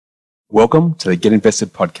Welcome to the Get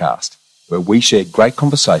Invested podcast, where we share great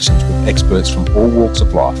conversations with experts from all walks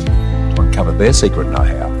of life to uncover their secret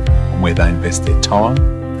know-how on where they invest their time,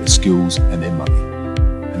 their skills and their money,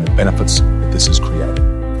 and the benefits that this has created.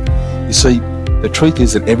 You see, the truth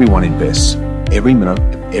is that everyone invests. Every minute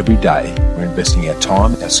of every day, we're investing our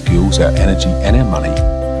time, our skills, our energy and our money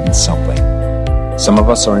in something. Some of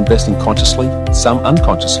us are investing consciously, some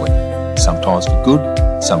unconsciously, sometimes for good,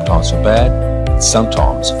 sometimes for bad,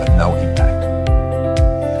 sometimes for no impact.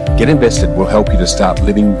 Get Invested will help you to start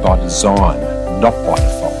living by design, not by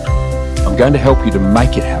default. I'm going to help you to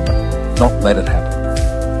make it happen, not let it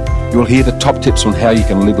happen. You'll hear the top tips on how you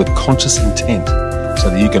can live with conscious intent so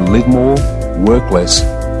that you can live more, work less,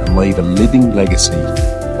 and leave a living legacy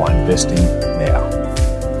by investing now.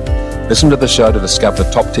 Listen to the show to discover the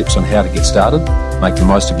top tips on how to get started, make the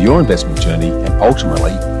most of your investment journey, and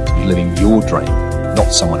ultimately to be living your dream,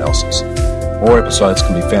 not someone else's. More episodes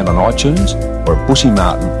can be found on iTunes or at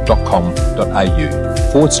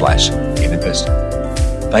bushymartin.com.au/get invested.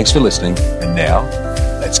 Thanks for listening, and now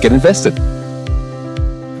let's get invested.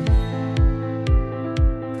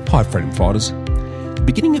 Hi, freedom fighters. The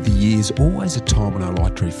beginning of the year is always a time when I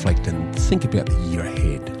like to reflect and think about the year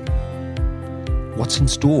ahead. What's in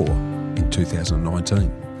store in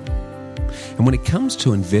 2019? And when it comes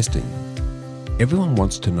to investing, everyone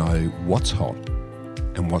wants to know what's hot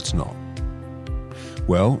and what's not.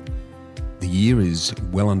 Well, the year is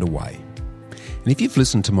well underway. And if you've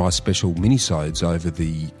listened to my special minisodes over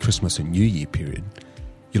the Christmas and New Year period,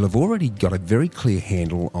 you'll have already got a very clear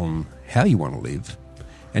handle on how you want to live,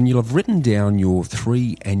 and you'll have written down your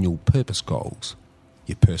 3 annual purpose goals: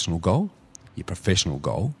 your personal goal, your professional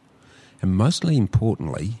goal, and mostly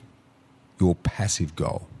importantly, your passive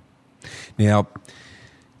goal. Now,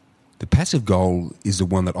 the passive goal is the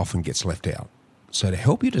one that often gets left out. So to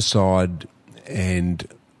help you decide and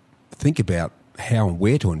think about how and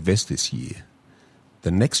where to invest this year,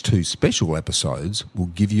 the next 2 special episodes will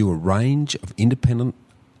give you a range of independent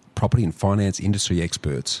property and finance industry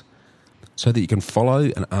experts so that you can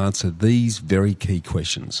follow and answer these very key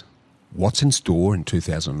questions. What's in store in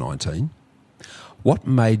 2019? What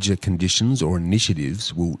major conditions or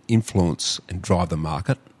initiatives will influence and drive the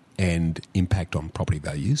market and impact on property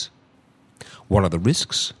values? What are the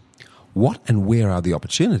risks? What and where are the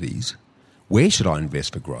opportunities? Where should I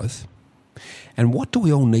invest for growth? And what do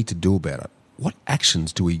we all need to do about it? What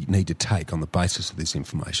actions do we need to take on the basis of this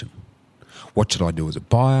information? What should I do as a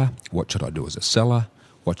buyer? What should I do as a seller?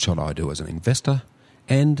 What should I do as an investor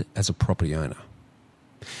and as a property owner?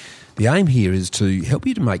 The aim here is to help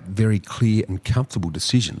you to make very clear and comfortable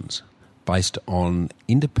decisions based on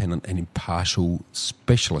independent and impartial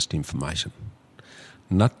specialist information.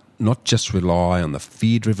 Not just rely on the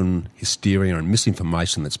fear-driven hysteria and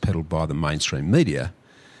misinformation that's peddled by the mainstream media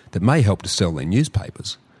that may help to sell their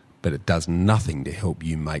newspapers, but it does nothing to help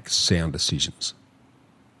you make sound decisions.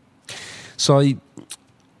 So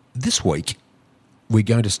this week, we're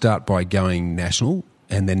going to start by going national,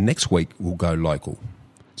 and then next week we'll go local.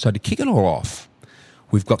 So to kick it all off,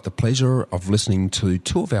 we've got the pleasure of listening to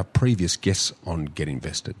 2 of our previous guests on Get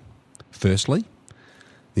Invested. Firstly,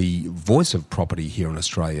 the voice of property here in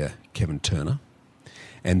Australia, Kevin Turner,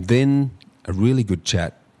 and then a really good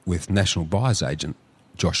chat with national buyer's agent,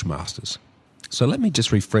 Josh Masters. So let me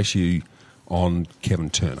just refresh you on Kevin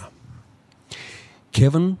Turner.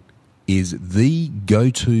 Kevin is the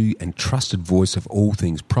go-to and trusted voice of all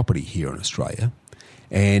things property here in Australia,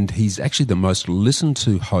 and he's actually the most listened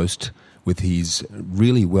to host with his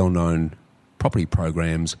really well-known property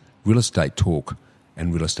programs, Real Estate Talk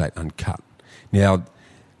and Real Estate Uncut. Now,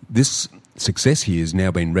 this success here has now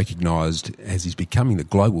been recognised as he's becoming the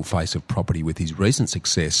global face of property with his recent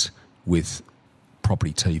success with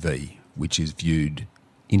Property TV, which is viewed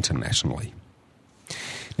internationally.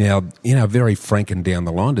 Now, in our very frank and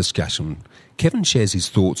down-the-line discussion, Kevin shares his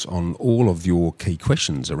thoughts on all of your key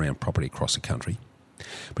questions around property across the country.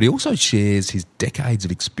 But he also shares his decades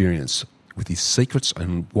of experience with his secrets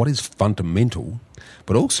and what is fundamental,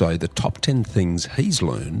 but also the top 10 things he's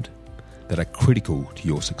learned that are critical to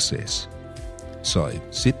your success. So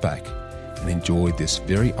sit back and enjoy this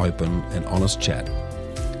very open and honest chat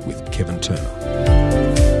with Kevin Turner.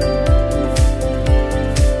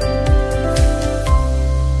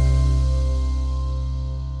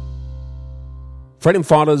 Freedom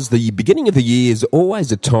fighters, the beginning of the year is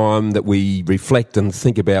always a time that we reflect and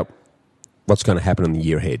think about what's going to happen in the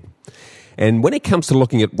year ahead. And when it comes to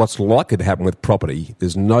looking at what's likely to happen with property,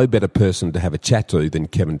 there's no better person to have a chat to than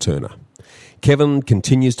Kevin Turner. Kevin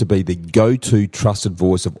continues to be the go-to trusted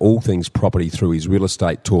voice of all things property through his Real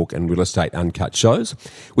Estate Talk and Real Estate Uncut shows,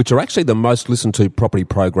 which are actually the most listened to property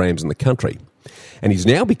programs in the country. And he's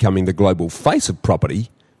now becoming the global face of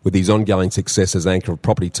property with his ongoing success as anchor of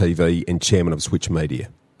Property TV and chairman of Switch Media.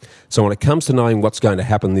 So when it comes to knowing what's going to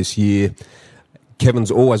happen this year,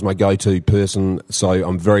 Kevin's always my go-to person, so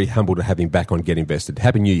I'm very humbled to have him back on Get Invested.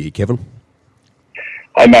 Happy New Year, Kevin.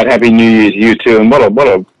 Hey, mate, Happy New Year to you too, and what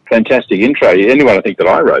a fantastic intro. Anyone would think that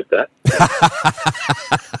I wrote that.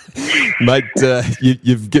 Mate,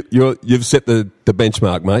 you've set the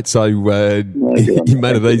benchmark, mate, so you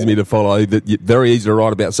made it easy to follow. Very easy to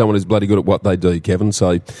write about someone who's bloody good at what they do, Kevin.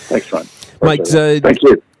 So, excellent. Mate, thank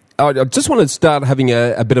you. I just want to start having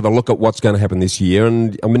a bit of a look at what's going to happen this year.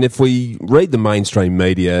 And, I mean, if we read the mainstream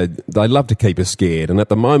media, they love to keep us scared. And at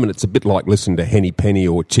the moment, it's a bit like listening to Henny Penny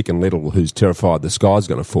or Chicken Little, who's terrified the sky's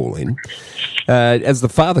going to fall in. As the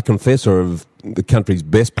father confessor of the country's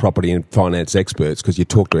best property and finance experts, because you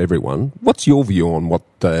talk to everyone, what's your view on what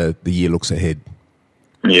the year looks ahead?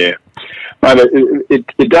 Yeah. Mate,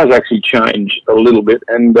 it does actually change a little bit,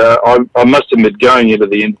 and I must admit, going into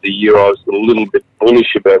the end of the year, I was a little bit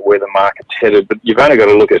bullish about where the market's headed. But you've only got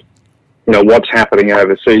to look at, what's happening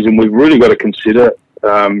overseas, and we've really got to consider,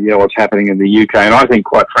 what's happening in the UK. And I think,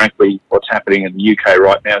 quite frankly, what's happening in the UK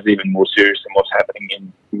right now is even more serious than what's happening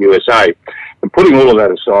in the USA. And putting all of that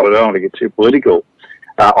aside, I don't want to get too political.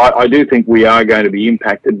 I do think we are going to be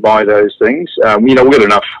impacted by those things. We've got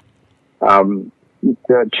enough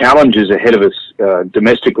challenges ahead of us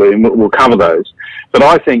domestically, and we'll cover those. But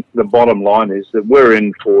I think the bottom line is that we're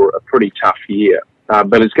in for a pretty tough year.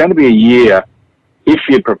 But it's going to be a year, if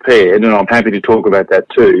you're prepared, and I'm happy to talk about that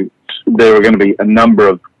too, there are going to be a number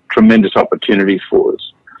of tremendous opportunities for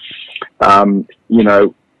us. In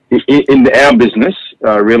our business,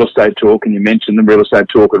 Real Estate Talk, and you mentioned the Real Estate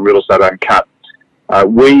Talk and Real Estate Uncut,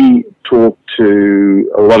 we talk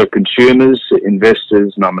to a lot of consumers,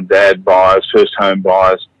 investors, mum and dad buyers, first home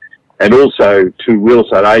buyers, and also to real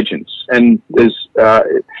estate agents. And there's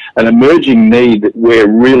an emerging need that we're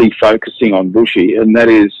really focusing on, Bushy, and that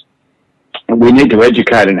is we need to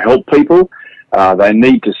educate and help people. They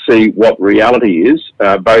need to see what reality is,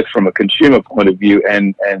 both from a consumer point of view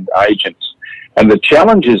and agents. And the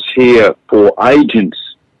challenges here for agents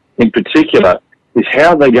in particular is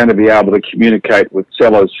how they're going to be able to communicate with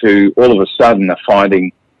sellers who all of a sudden are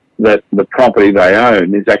finding that the property they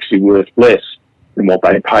own is actually worth less than what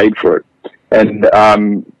they paid for it. And,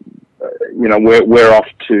 we're off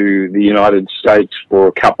to the United States for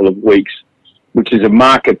a couple of weeks, which is a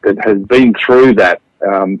market that has been through that.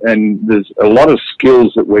 And there's a lot of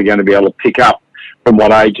skills that we're going to be able to pick up from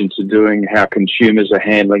what agents are doing, how consumers are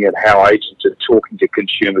handling it, how agents are talking to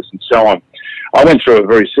consumers, and so on. I went through a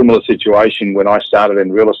very similar situation when I started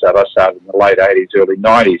in real estate. I started in the late 80s, early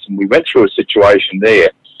 90s, and we went through a situation there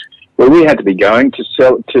where we had to be going to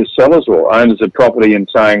sellers or owners of property and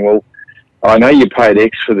saying, well, I know you paid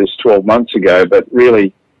X for this 12 months ago, but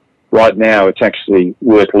really right now it's actually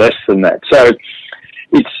worth less than that. So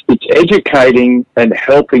it's educating and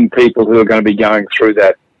helping people who are going to be going through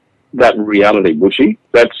that reality, Bushy.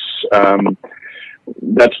 That's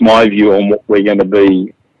my view on what we're going to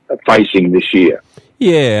be facing this year.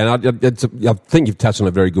 Yeah, and I think you've touched on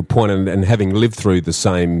a very good point, and having lived through the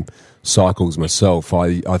same cycles myself,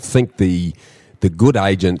 I think the good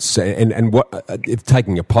agents, and what if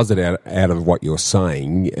taking a positive out of what you're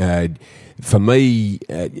saying, for me,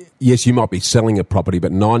 yes, you might be selling a property,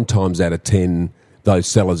 but 9 times out of 10, those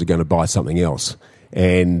sellers are going to buy something else.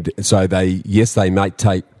 And so they may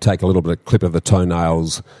take a little bit of clip of the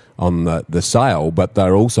toenails on the sale, but they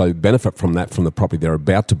also benefit from that from the property they're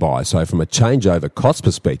about to buy. So from a changeover cost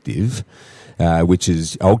perspective, which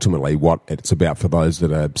is ultimately what it's about for those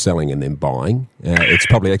that are selling and then buying, it's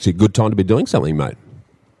probably actually a good time to be doing something, mate.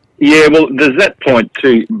 Yeah, well, there's that point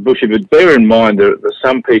too, Bushy, but bear in mind there are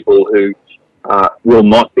some people who will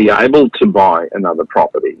not be able to buy another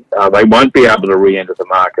property. They won't be able to re-enter the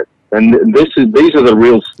market. And this is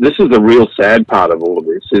the real sad part of all of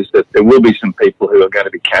this, is that there will be some people who are going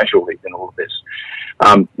to be casualties in all of this.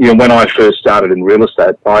 When I first started in real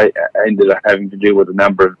estate, I ended up having to deal with a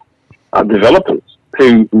number of developers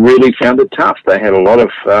who really found it tough. They had a lot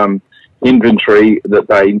of inventory that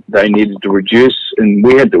they needed to reduce, and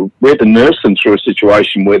we had to nurse them through a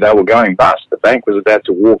situation where they were going bust. The bank was about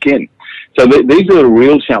to walk in. So these are the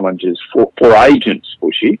real challenges for agents,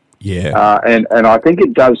 Bushy. Yeah. And I think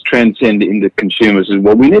it does transcend into consumers as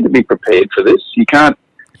well. We need to be prepared for this. You can't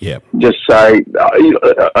just say,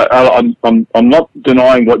 I'm not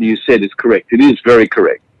denying what you said is correct. It is very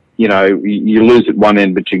correct. you lose at one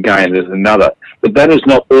end, but you gain at another. But that is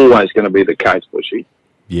not always going to be the case, Bushy.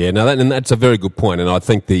 Yeah, no, and that's a very good point, and I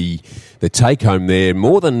think the take home there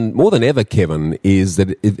more than ever, Kevin, is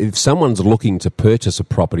that if someone's looking to purchase a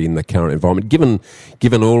property in the current environment, given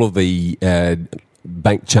all of the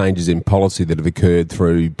bank changes in policy that have occurred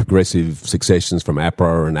through progressive successions from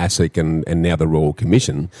APRA and ASIC and now the Royal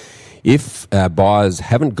Commission, if buyers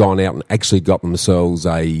haven't gone out and actually got themselves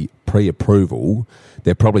a pre-approval,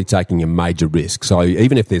 they're probably taking a major risk. So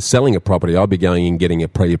even if they're selling a property, I'll be going and getting a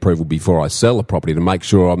pre-approval before I sell the property to make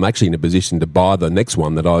sure I'm actually in a position to buy the next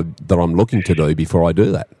one that I'm looking to do before I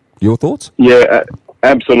do that. Your thoughts? Yeah,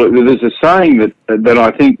 absolutely. There's a saying that I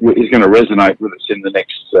think is going to resonate with us in the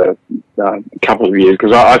next couple of years,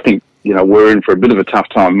 because I think we're in for a bit of a tough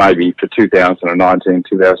time maybe for 2019,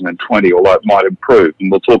 2020, although it might improve, and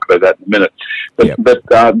we'll talk about that in a minute. But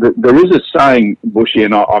there is a saying, Bushy,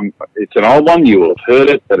 and it's an old one. You will have heard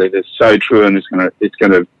it, but it is so true, and it's going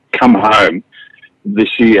to come home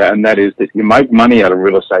this year, and that is that you make money out of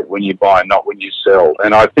real estate when you buy, not when you sell.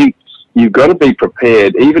 And I think you've got to be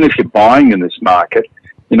prepared, even if you're buying in this market.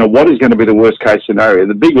 What is going to be the worst case scenario?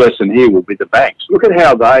 The big lesson here will be the banks. Look at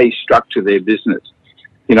how they structure their business.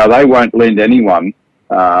 They won't lend anyone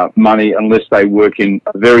money unless they work in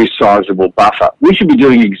a very sizable buffer. We should be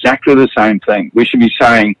doing exactly the same thing. We should be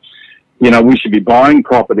saying, we should be buying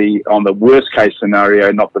property on the worst case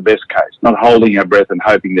scenario, not the best case, not holding our breath and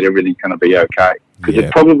hoping that everything's going to be okay, because it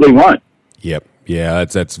probably won't. Yep. Yeah,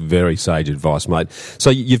 that's very sage advice, mate. So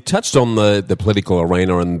you've touched on the political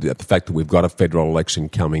arena and the fact that we've got a federal election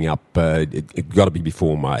coming up. It's got to be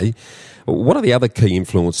before May. What are the other key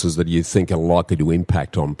influences that you think are likely to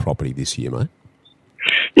impact on property this year, mate?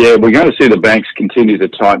 Yeah, we're going to see the banks continue to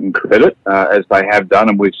tighten credit as they have done,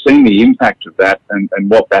 and we've seen the impact of that and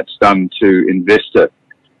what that's done to investor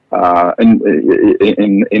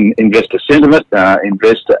investor sentiment,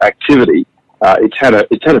 investor activity. It's had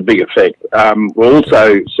a big effect. We're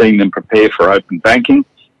also seeing them prepare for open banking.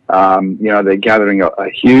 They're gathering a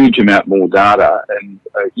huge amount more data, and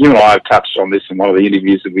you and I have touched on this in one of the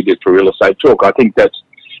interviews that we did for Real Estate Talk. I think that's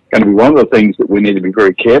going to be one of the things that we need to be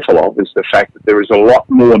very careful of, is the fact that there is a lot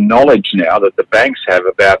more knowledge now that the banks have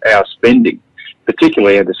about our spending,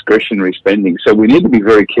 particularly our discretionary spending. So we need to be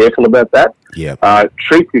very careful about that. Yeah.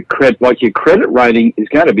 Treat your credit like your credit rating is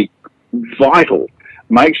going to be vital.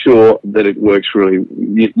 Make sure that it works really,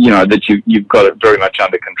 that you've got it very much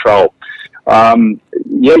under control.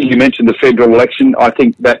 You mentioned the federal election. I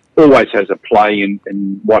think that always has a play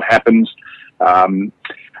in what happens.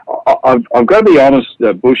 I've got to be honest,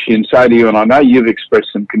 Bushy, and say to you, and I know you've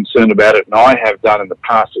expressed some concern about it, and I have done in the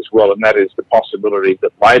past as well, and that is the possibility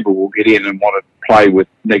that Labor will get in and want to play with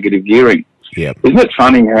negative gearing. Yep. Isn't it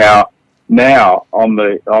funny how now on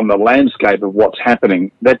the landscape of what's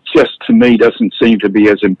happening, that just to me doesn't seem to be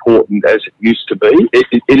as important as it used to be.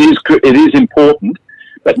 It is important,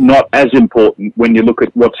 but not as important when you look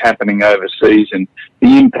at what's happening overseas and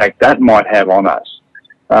the impact that might have on us.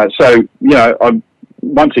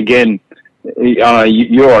 Once again,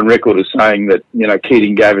 you're on record as saying that,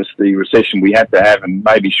 Keating gave us the recession we had to have, and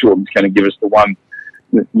maybe Shorten's going to give us the one,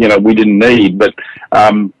 we didn't need. But,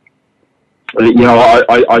 I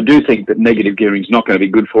do think that negative gearing is not going to be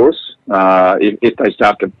good for us if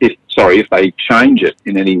they change it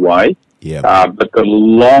in any way. Yeah. But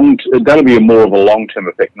that'll be more of a long-term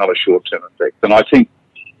effect, not a short-term effect. And I think,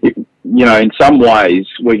 in some ways,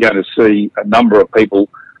 we're going to see a number of people.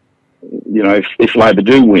 If Labor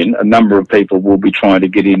do win, a number of people will be trying to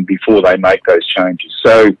get in before they make those changes.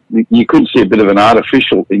 So you could see a bit of an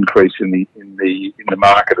artificial increase in the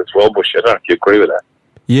market as well, Bush. I don't know if you agree with that.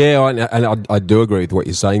 Yeah, I do agree with what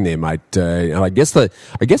you're saying there, mate. And I guess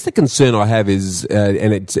the concern I have is,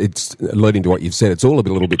 and it's alluding to what you've said, it's all a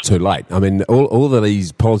little bit too late. I mean, all of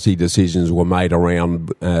these policy decisions were made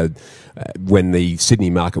around when the Sydney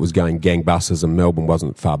market was going gangbusters and Melbourne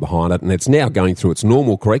wasn't far behind it, and it's now going through its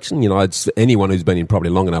normal correction. It's anyone who's been in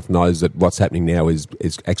property long enough knows that what's happening now is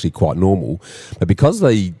actually quite normal. But because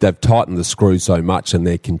they've tightened the screw so much, and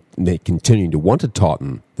they're continuing to want to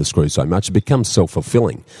tighten the screw so much, it becomes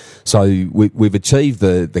self-fulfilling. So we've achieved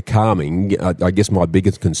the calming. I guess my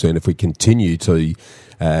biggest concern, if we continue to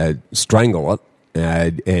strangle it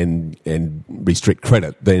and restrict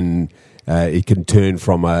credit, then it can turn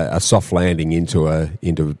from a soft landing into a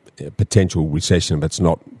potential recession if it's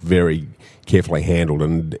not very carefully handled.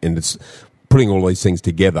 And it's putting all these things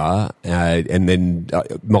together, and then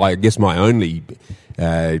my only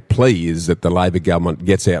plea is that the Labor government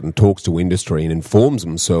gets out and talks to industry and informs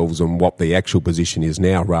themselves on what the actual position is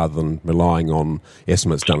now, rather than relying on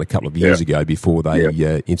estimates done a couple of years ago before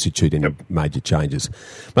they institute any major changes.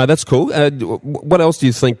 No, that's cool. What else do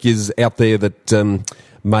you think is out there that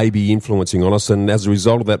may be influencing on us? And as a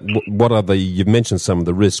result of that, you've mentioned some of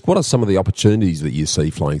the risks. What are some of the opportunities that you see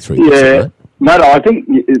flowing through? No, I think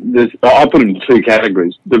I put it in two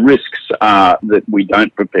categories. The risks are that we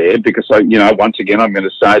don't prepare, because, once again, I'm going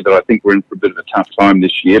to say that I think we're in for a bit of a tough time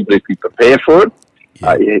this year, but if we prepare for it,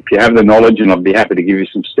 if you have the knowledge, and I'd be happy to give you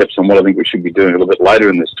some steps on what I think we should be doing a little bit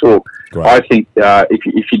later in this talk. Great. I think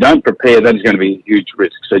if you don't prepare, that is going to be a huge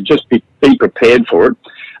risk. So just be prepared for it.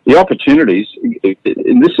 The opportunities,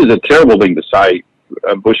 and this is a terrible thing to say,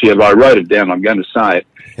 Bushy, if I wrote it down, I'm going to say it.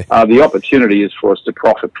 The opportunity is for us to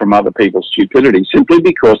profit from other people's stupidity, simply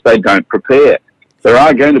because they don't prepare. There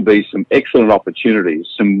are going to be some excellent opportunities,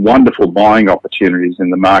 some wonderful buying opportunities in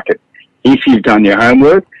the market, if you've done your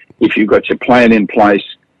homework, if you've got your plan in place,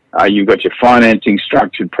 you've got your financing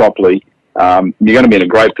structured properly. You're going to be in a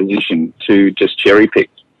great position to just cherry pick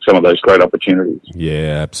some of those great opportunities.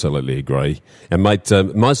 Yeah, absolutely agree. And mate,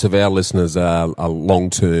 most of our listeners are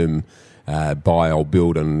long-term buy or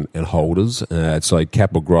build and holders. So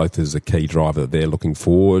capital growth is a key driver that they're looking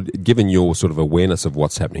forward. Given your sort of awareness of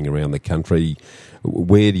what's happening around the country,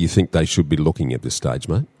 where do you think they should be looking at this stage,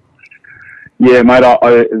 mate? Yeah, mate,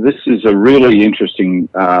 this is a really interesting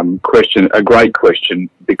question, a great question,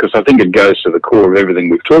 because I think it goes to the core of everything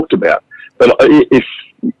we've talked about. But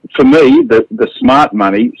for me, the smart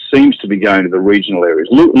money seems to be going to the regional areas.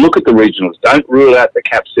 Look at the regionals. Don't rule out the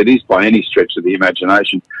cap cities by any stretch of the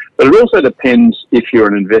imagination. But it also depends if you're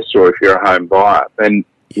an investor or if you're a home buyer. And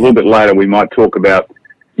a little bit later, we might talk about,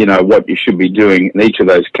 what you should be doing in each of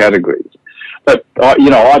those categories. But,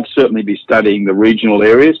 I'd certainly be studying the regional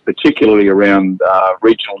areas, particularly around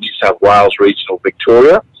regional New South Wales, regional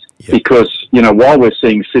Victoria, because, while we're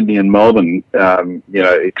seeing Sydney and Melbourne,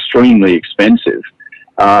 extremely expensive,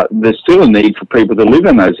 there's still a need for people to live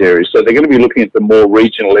in those areas. So they're going to be looking at the more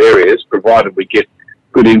regional areas, provided we get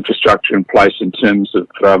good infrastructure in place in terms of,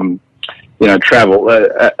 travel.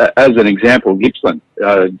 As an example, Gippsland,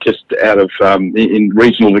 just out of in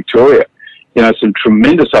regional Victoria, some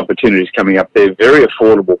tremendous opportunities coming up there, very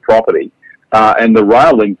affordable property. And the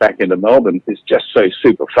rail link back into Melbourne is just so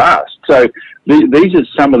super fast. So these are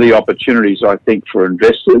some of the opportunities, I think, for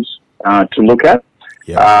investors to look at.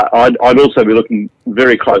 Yeah. I'd also be looking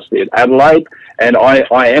very closely at Adelaide, and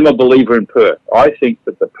I am a believer in Perth. I think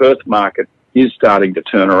that the Perth market is starting to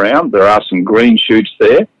turn around. There are some green shoots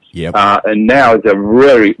there. Yep. And now is a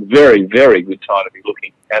very, very, very good time to be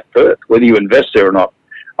looking at Perth. Whether you invest there or not,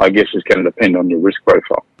 I guess, is going to depend on your risk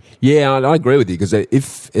profile. Yeah, I agree with you, because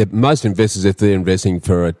if most investors, if they're investing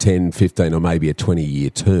for a 10, 15 or maybe a 20-year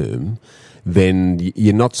term, then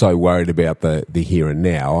you're not so worried about the here and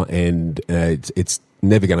now, and it's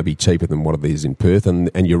never going to be cheaper than what it is in Perth. And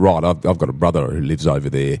you're right, I've got a brother who lives over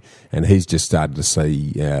there, and he's just started to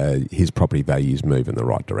see his property values move in the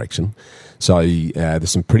right direction. So there's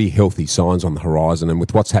some pretty healthy signs on the horizon, and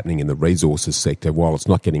with what's happening in the resources sector, while it's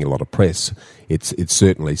not getting a lot of press, it's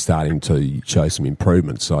certainly starting to show some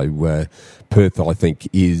improvement. So Perth, I think,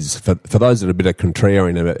 is, for those that are a bit of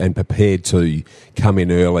contrarian and prepared to come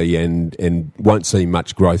in early and won't see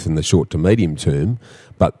much growth in the short to medium term,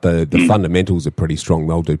 but the fundamentals are pretty strong.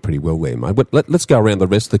 They'll do pretty well there, mate. But let's go around the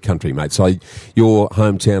rest of the country, mate. So your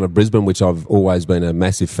hometown of Brisbane, which I've always been a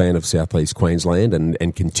massive fan of Southeast Queensland,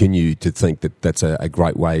 and continue to think that that's a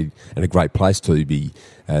great way and a great place to be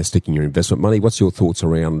sticking your investment money. What's your thoughts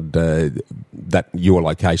around your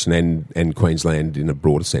location and Queensland in a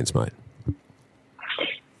broader sense, mate?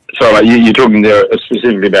 Sorry, you're talking there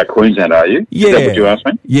specifically about Queensland, are you? Yeah. Is that what you asked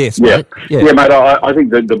me? Yes, mate. Yeah, mate, I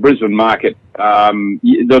think the Brisbane market,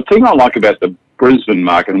 the thing I like about the Brisbane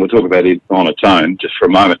market, and we'll talk about it on its own just for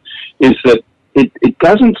a moment, is that it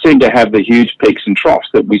doesn't seem to have the huge peaks and troughs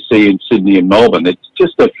that we see in Sydney and Melbourne. It's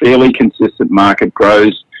just a fairly consistent market,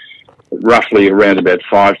 grows roughly around about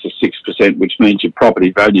 5 to 6%, which means your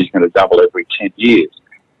property value is going to double every 10 years.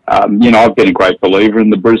 I've been a great believer in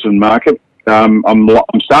the Brisbane market. I'm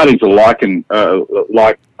starting to like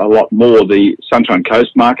a lot more the Sunshine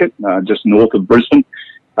Coast market, just north of Brisbane.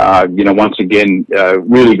 Once again,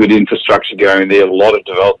 really good infrastructure going there, a lot of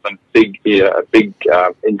development, big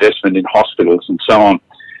investment in hospitals and so on.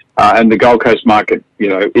 And the Gold Coast market,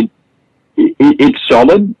 it's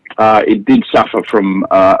solid. It did suffer from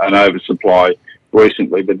an oversupply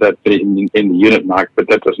recently, but that in the unit market, but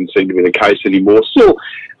that doesn't seem to be the case anymore. Still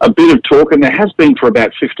a bit of talk, and there has been for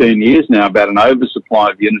about 15 years now, about an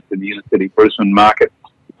oversupply of units in the inner city Brisbane market,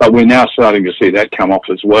 but we're now starting to see that come off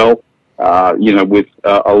as well. With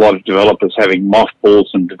a lot of developers having mothballed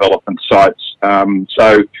some development sites.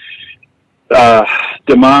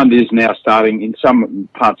 Demand is now starting, in some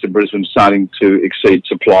parts of Brisbane, starting to exceed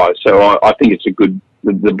supply. So I think it's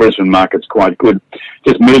the Brisbane market's quite good.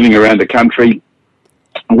 Just moving around the country,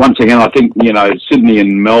 once again, I think, Sydney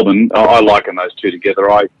and Melbourne, I liken those two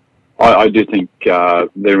together. I do think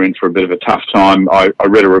they're in for a bit of a tough time. I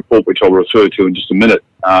read a report, which I'll refer to in just a minute,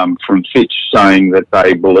 from Fitch, saying that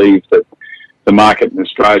they believe that the market in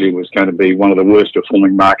Australia was going to be one of the worst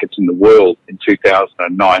performing markets in the world in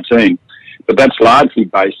 2019. But that's largely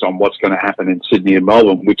based on what's going to happen in Sydney and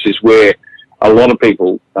Melbourne, which is where a lot of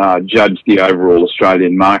people judge the overall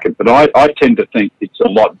Australian market. But I tend to think it's a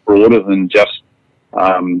lot broader than just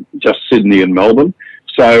Sydney and Melbourne.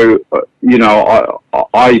 So,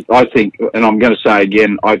 I think, and I'm going to say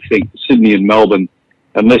again, I think Sydney and Melbourne,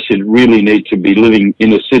 unless you really need to be living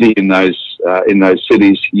in a city in those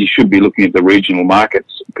cities, you should be looking at the regional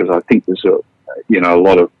markets, because I think there's a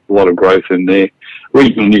lot of growth in there.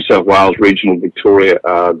 Regional New South Wales, regional Victoria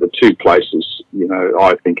are the two places,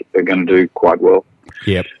 I think are going to do quite well.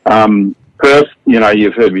 Yep. Perth,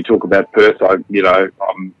 you've heard me talk about Perth. I'm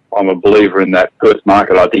a believer in that Perth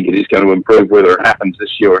market. I think it is going to improve. Whether it happens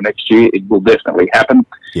this year or next year, it will definitely happen.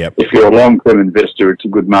 Yep. If you're a long-term investor, it's a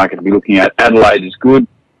good market to be looking at. Adelaide is good.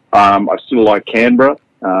 I still like Canberra.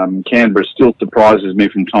 Canberra still surprises me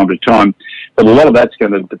from time to time, but a lot of that's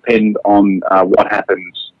going to depend on what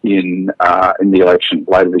happens in the election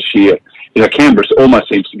later this year. Canberra almost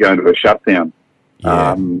seems to go into a shutdown.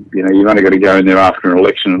 Yeah. You've only got to go in there after an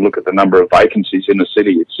election and look at the number of vacancies in the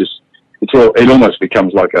city. It almost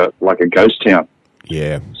becomes like a ghost town.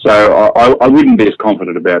 Yeah. So I wouldn't be as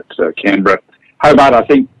confident about Canberra. Hobart, I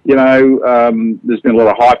think, there's been a lot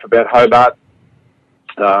of hype about Hobart.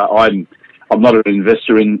 I'm not an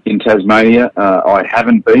investor in Tasmania. I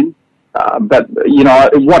haven't been. But, I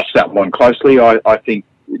watched that one closely. I think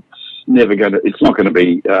it's not going to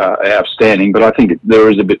be outstanding, but I think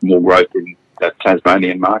there is a bit more growth in that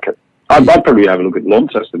Tasmanian market. I'd probably have a look at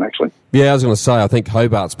Launceston, actually. Yeah, I was going to say, I think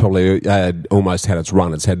Hobart's probably almost had its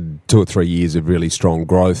run. It's had 2 or 3 years of really strong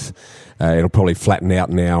growth. It'll probably flatten out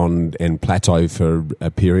now and plateau for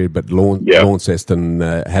a period, but Launceston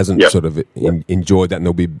hasn't sort of enjoyed that, and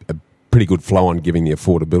there'll be a pretty good flow on giving the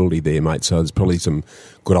affordability there, mate. So there's probably some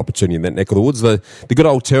good opportunity in that neck of the woods. The good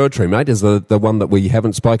old Territory, mate, is the one that we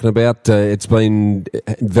haven't spoken about. It's been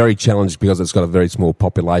very challenged because it's got a very small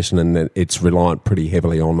population and it's reliant pretty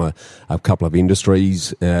heavily on a couple of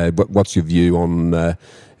industries. What's your view on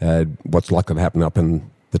what's likely to happen up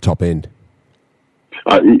in the top end?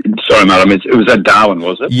 Sorry, mate. It was at Darwin,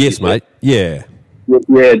 was it? Yes, mate. Yeah.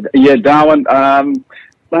 Yeah, Darwin.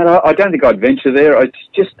 Mate, I don't think I'd venture there.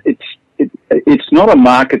 It's not a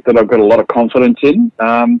market that I've got a lot of confidence in.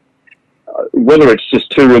 Whether it's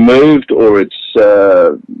just too removed or it's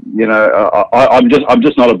I'm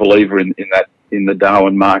just not a believer in the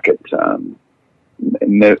Darwin market.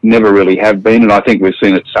 Never really have been, and I think we've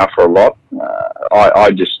seen it suffer a lot.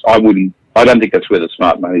 I don't think that's where the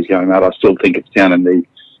smart money's going, mate. I still think it's down in the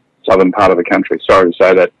southern part of the country. Sorry to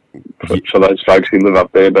say that for those folks who live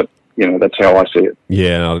up there, but that's how I see it.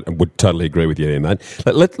 Yeah, I would totally agree with you there, mate.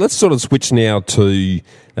 Let's sort of switch now to,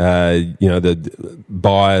 the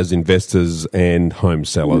buyers, investors and home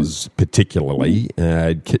sellers particularly.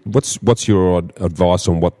 What's your advice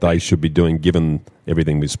on what they should be doing given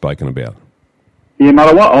everything we've spoken about? Yeah,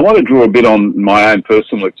 mate, I want to draw a bit on my own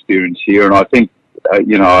personal experience here, and I think,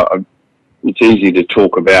 it's easy to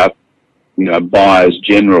talk about, buyers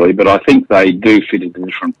generally, but I think they do fit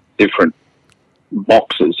into different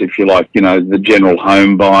boxes, if you like, the general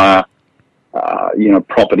home buyer,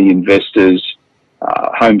 property investors,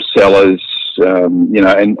 home sellers,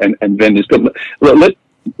 and vendors. But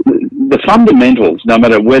the fundamentals, no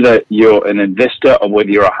matter whether you're an investor or whether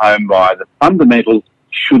you're a home buyer, the fundamentals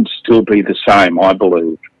should still be the same, I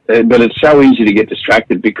believe. But it's so easy to get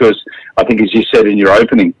distracted because I think, as you said in your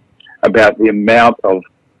opening, about the amount of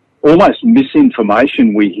almost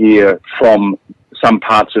misinformation we hear from some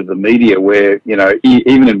parts of the media where,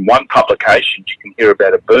 even in one publication you can hear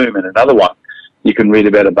about a boom and another one you can read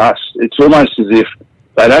about a bust. It's almost as if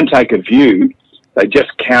they don't take a view, they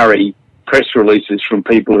just carry press releases from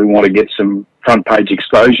people who want to get some front page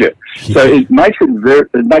exposure. So it makes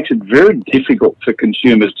it very difficult for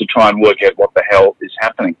consumers to try and work out what the hell is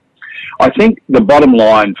happening. I think the bottom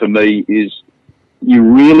line for me is you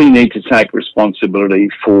really need to take responsibility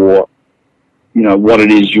for what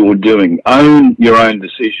it is you're doing. Own your own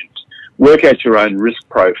decisions. Work out your own risk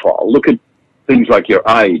profile. Look at things like your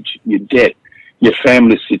age, your debt, your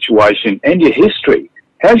family situation, and your history.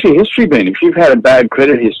 How's your history been? If you've had a bad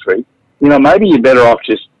credit history, maybe you're better off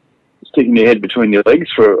just sticking your head between your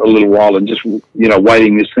legs for a little while and just,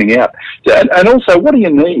 waiting this thing out. And also, what are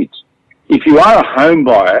your needs? If you are a home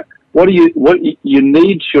buyer, what your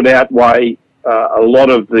needs should outweigh a lot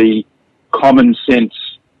of the common sense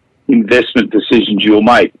investment decisions you'll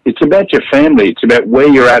make. It's about your family. It's about where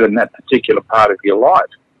you're at in that particular part of your life.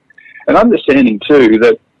 And understanding too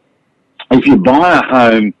that if you buy a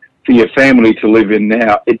home for your family to live in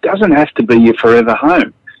now, it doesn't have to be your forever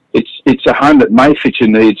home. It's a home that may fit your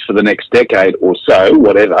needs for the next decade or so,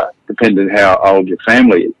 whatever, depending on how old your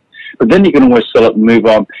family is. But then you can always sell it and move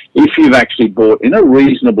on if you've actually bought in a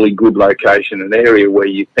reasonably good location, an area where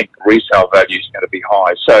you think the resale value is going to be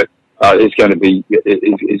high. So it's going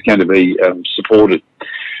to be supported.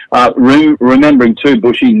 Remembering too,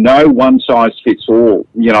 Bushy, no one size fits all.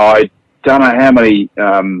 I don't know how many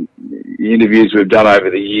interviews we've done over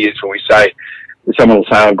the years when we say, someone will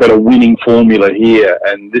say, I've got a winning formula here,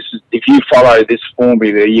 and if you follow this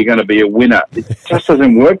formula, you're going to be a winner. It just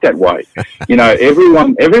doesn't work that way.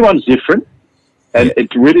 Everyone's different, and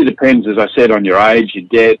it really depends, as I said, on your age, your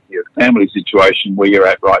debt, your family situation, where you're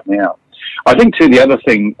at right now. I think too, the other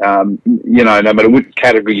thing, no matter which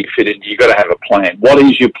category you fit in, you've got to have a plan. What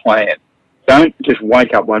is your plan? Don't just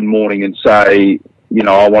wake up one morning and say,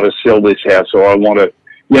 I want to sell this house, or I want to,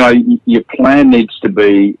 your plan needs to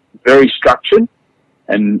be very structured,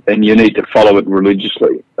 and you need to follow it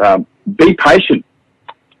religiously. Be patient.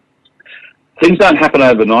 Things don't happen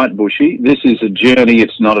overnight, Bushy. This is a journey.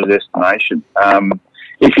 It's not a destination.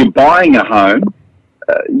 If you're buying a home,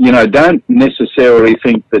 don't necessarily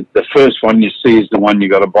think that the first one you see is the one you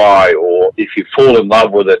got to buy, or if you fall in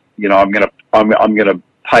love with it, I'm going to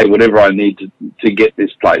pay whatever I need to get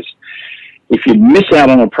this place. If you miss out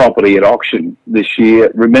on a property at auction this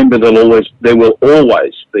year, remember there will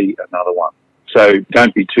always be another one. So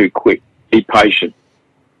don't be too quick. Be patient.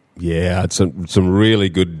 Yeah, it's some really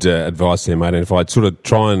good advice there, mate. And if I'd sort of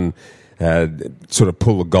try and sort of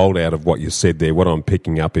pull the gold out of what you said there, what I'm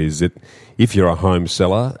picking up is that if you're a home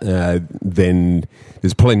seller, then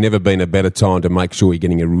there's probably never been a better time to make sure you're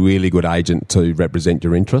getting a really good agent to represent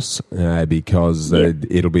your interests, because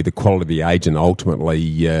it'll be the quality of the agent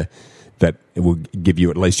ultimately that will give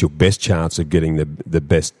you at least your best chance of getting the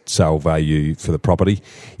best sale value for the property.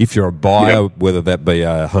 If you're a buyer, whether that be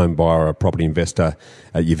a home buyer or a property investor,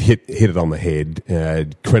 you've hit it on the head.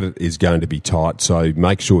 Credit is going to be tight, so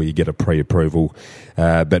make sure you get a pre-approval.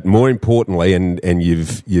 But more importantly, and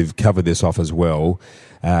you've covered this off as well,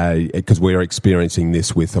 because we're experiencing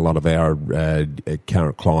this with a lot of our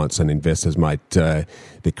current clients and investors, mate. The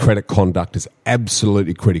credit conduct is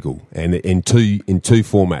absolutely critical, and in two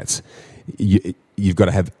formats. You've got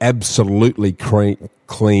to have absolutely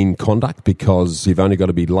clean conduct, because you've only got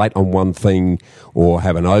to be late on one thing or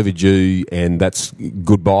have an overdue, and that's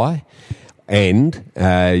goodbye. And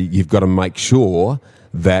you've got to make sure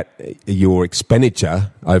that your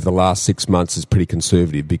expenditure over the last 6 months is pretty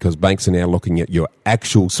conservative, because banks are now looking at your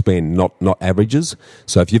actual spend, not averages.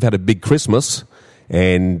 So if you've had a big Christmas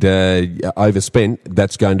and overspent,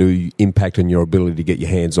 that's going to impact on your ability to get your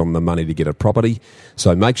hands on the money to get a property.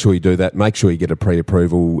 So make sure you do that. Make sure you get a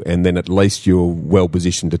pre-approval, and then at least you're well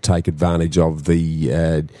positioned to take advantage of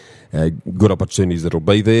the good opportunities that'll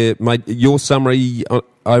be there. Mate, your summary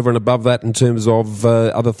over and above that in terms of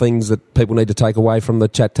other things that people need to take away from the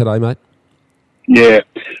chat today, mate? Yeah,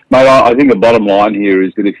 mate, I think the bottom line here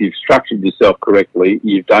is that if you've structured yourself correctly,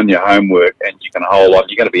 you've done your homework, and you can hold on,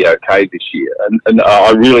 you're going to be okay this year. And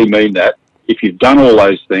I really mean that. If you've done all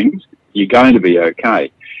those things, you're going to be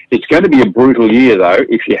okay. It's going to be a brutal year, though,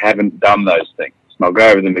 if you haven't done those things. And I'll go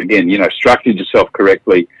over them again. Structured yourself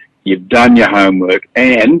correctly, you've done your homework,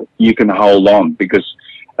 and you can hold on, because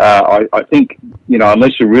I think,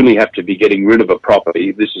 unless you really have to be getting rid of a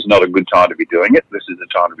property, this is not a good time to be doing it. This is the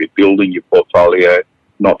time to be building your portfolio,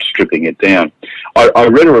 not stripping it down. I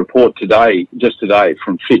read a report just today,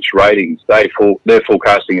 from Fitch Ratings. They're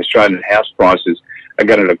forecasting Australian house prices are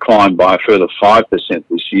going to decline by a further 5%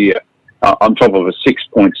 this year, on top of a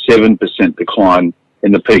 6.7% decline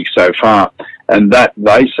in the peak so far. And that,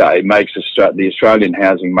 they say, makes the Australian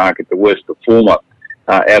housing market the worst performer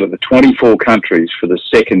out of the 24 countries for the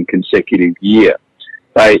second consecutive year.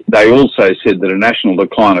 They also said that a national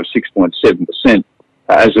decline of 6.7%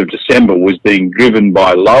 as of December was being driven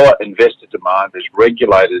by lower investor demand as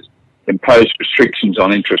regulators imposed restrictions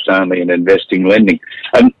on interest-only and investing lending.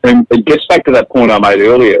 And it gets back to that point I made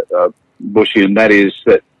earlier, Bushy, and that is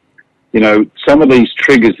that some of these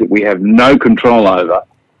triggers that we have no control over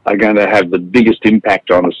are going to have the biggest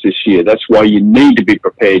impact on us this year. That's why you need to be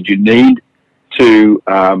prepared. You need to,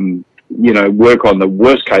 work on the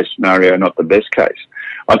worst case scenario, not the best case.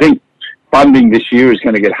 I think funding this year is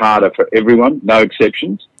going to get harder for everyone, no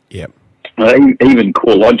exceptions. Yep. Even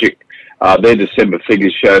CoreLogic, their December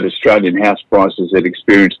figures showed Australian house prices had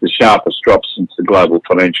experienced the sharpest drop since the global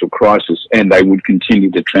financial crisis, and they would continue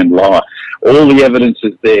to trend lower. All the evidence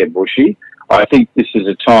is there, Bushy. I think this is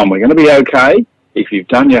a time we're going to be okay if you've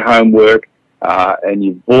done your homework and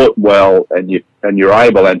you've bought well and you're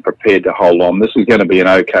able and prepared to hold on. This is going to be an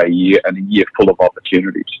okay year and a year full of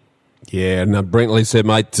opportunities. Yeah, and Brentley said,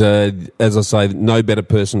 mate, as I say, no better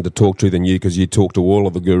person to talk to than you, because you talk to all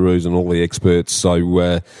of the gurus and all the experts.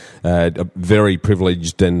 So very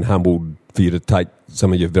privileged and humbled for you to take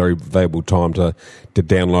some of your very valuable time to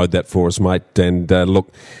download that for us, mate. And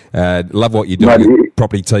love what you're doing with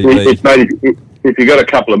Property TV. Mate, if you've got a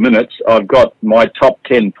couple of minutes, I've got my top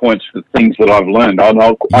 10 points for things that I've learned.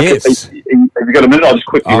 Yes. If you've got a minute, I'll just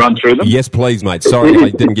quickly run through them. Yes, please, mate. Sorry, I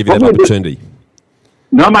didn't give you that opportunity.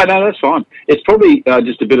 No, mate, no, that's fine. It's probably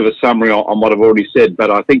just a bit of a summary on what I've already said,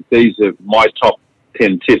 but I think these are my top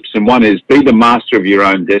 10 tips. And one is, be the master of your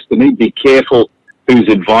own destiny. Be careful whose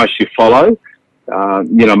advice you follow.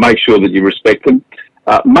 Make sure that you respect them.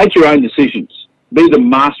 Make your own decisions. Be the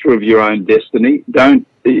master of your own destiny.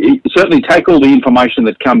 Certainly take all the information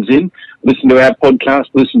that comes in. Listen to our podcast,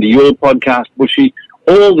 listen to your podcast, Bushy.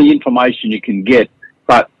 All the information you can get,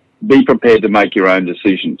 but be prepared to make your own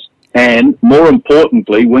decisions. And more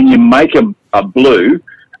importantly, when you make a blue,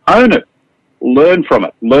 own it. Learn from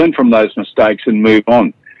it. Learn from those mistakes and move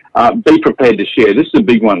on. Be prepared to share. This is a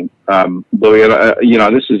big one, Louis.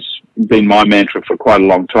 This has been my mantra for quite a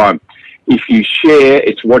long time. If you share,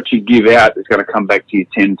 it's what you give out is going to come back to you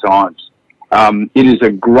 10 times. It is a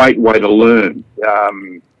great way to learn.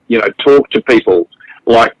 Talk to people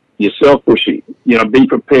like yourself, Bushy. Be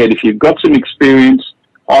prepared. If you've got some experience,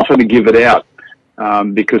 offer to give it out.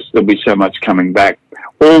 Because there'll be so much coming back.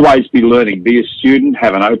 Always be learning. Be a student.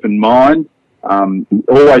 Have an open mind.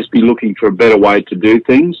 Always be looking for a better way to do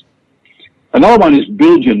things. Another one is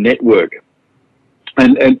build your network.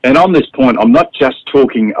 And on this point, I'm not just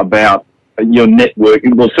talking about your network.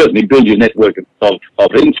 Well, certainly build your network of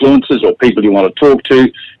influencers or people you want to talk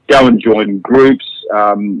to. Go and join groups.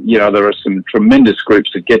 There are some tremendous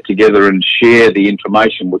groups that get together and share the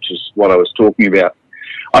information, which is what I was talking about.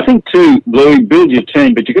 I think too, Louis, build your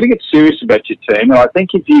team, but you've got to get serious about your team. And I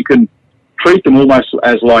think if you can treat them almost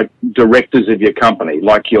as like directors of your company,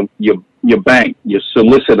 like your bank, your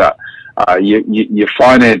solicitor, your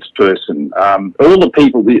finance person, all the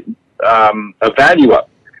people, evaluator,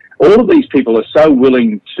 all of these people are so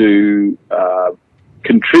willing to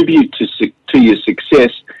contribute to your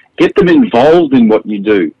success. Get them involved in what you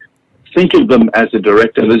do. Think of them as a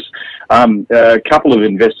director. There's a couple of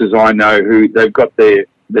investors I know who they've got their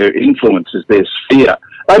influences, their sphere.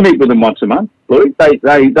 I meet with them once a month.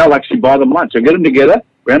 They'll actually buy them lunch. I get them together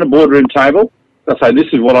around a boardroom table. They'll say, this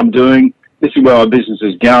is what I'm doing. This is where my business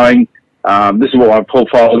is going. This is what my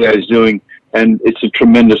portfolio is doing. And it's a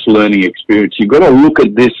tremendous learning experience. You've got to look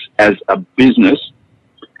at this as a business.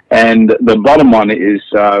 And the bottom line is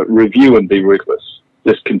review and be ruthless.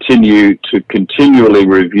 Just continually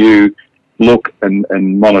review, look and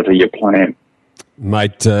monitor your plan.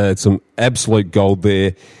 Mate, some absolute gold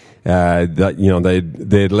there. They're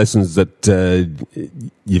lessons that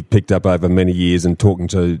you've picked up over many years and talking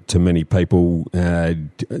to many people.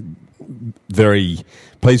 Very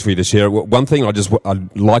pleased for you to share it. One thing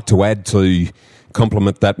I'd like to add to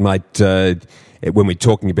complement that, mate, when we're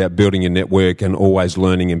talking about building a network and always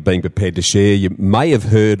learning and being prepared to share, you may have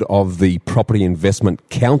heard of the Property Investment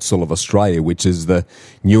Council of Australia, which is the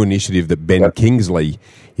new initiative that Ben Kingsley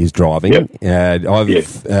is driving. Yep.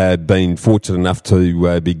 I've been fortunate enough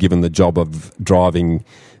to be given the job of driving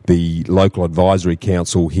the local advisory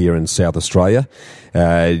council here in South Australia.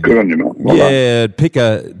 Good on you, man. Well done.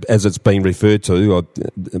 PICA, as it's been referred to, or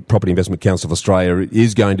Property Investment Council of Australia,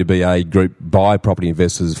 is going to be a group by property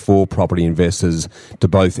investors for property investors to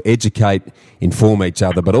both educate, inform each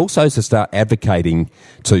other, but also to start advocating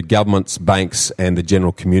to governments, banks and the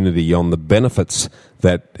general community on the benefits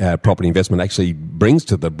that property investment actually brings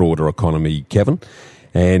to the broader economy, Kevin.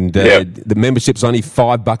 And the membership's only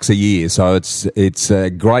 $5 a year, so it's a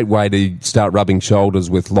great way to start rubbing shoulders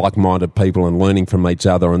with like-minded people and learning from each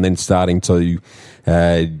other, and then starting to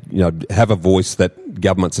have a voice that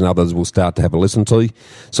governments and others will start to have a listen to.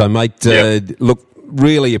 So, mate, look,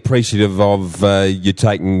 really appreciative of you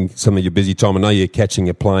taking some of your busy time. I know you're catching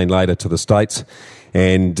a plane later to the States,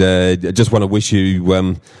 and I just want to wish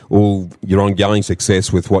you all your ongoing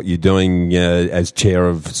success with what you're doing as chair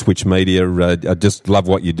of Switch Media. I just love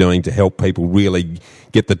what you're doing to help people really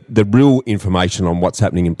get the real information on what's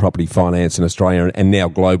happening in property finance in Australia and now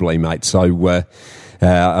globally, mate. So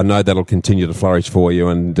I know that'll continue to flourish for you,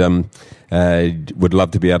 and would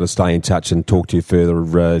love to be able to stay in touch and talk to you further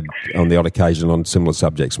on the odd occasion on similar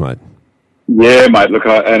subjects, mate. Yeah, mate. Look,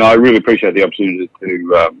 I really appreciate the opportunity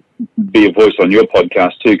to be a voice on your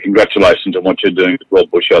podcast too. Congratulations on what you're doing with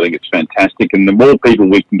Rob Bush. I think it's fantastic. And the more people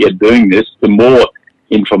we can get doing this, the more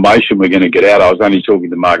information we're going to get out. I was only talking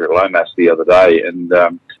to Margaret Lomas the other day, and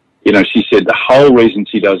she said the whole reason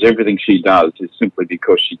she does everything she does is simply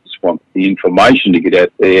because she just wants the information to get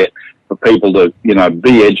out there for people to,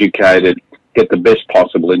 be educated, get the best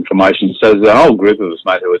possible information. So there's a whole group of us,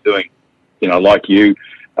 mate, who are doing, like you,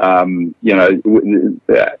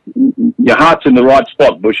 your heart's in the right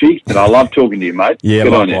spot, Bushy, and I love talking to you, mate. Yeah,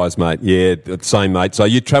 likewise, mate. Yeah, same, mate. So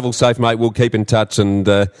you travel safe, mate. We'll keep in touch, and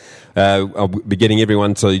I'll be getting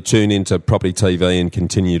everyone to tune into Property TV and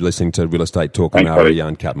continue listening to Real Estate Talk on RE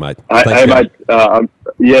Uncut, mate. Hey, mate.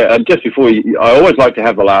 Just before you, I always like to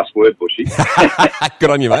have the last word, Bushy. Good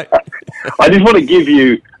on you, mate. I just want to give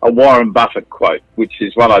you a Warren Buffett quote, which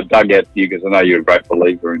is one I dug out for you because I know you're a great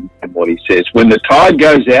believer in what he says. When the tide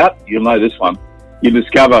goes out, you'll know this one, you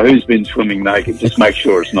discover who's been swimming naked. Just make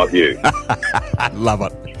sure it's not you. Love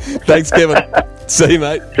it. Thanks, Kevin. See you,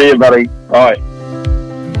 mate. See you, buddy. Bye.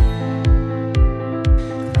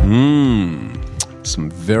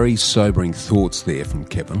 Some very sobering thoughts there from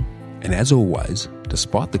Kevin. And as always,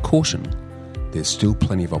 despite the caution, there's still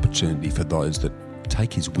plenty of opportunity for those that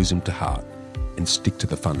take his wisdom to heart and stick to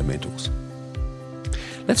the fundamentals.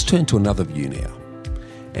 Let's turn to another view now.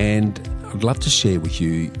 And I'd love to share with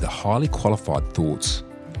you the highly qualified thoughts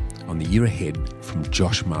on the year ahead from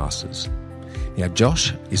Josh Masters. Now,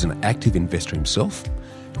 Josh is an active investor himself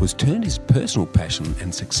who has turned his personal passion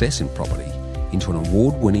and success in property into an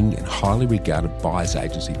award-winning and highly regarded buyer's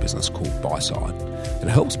agency business called Buyside that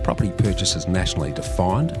helps property purchasers nationally to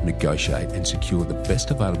find, negotiate and secure the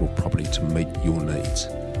best available property to meet your needs.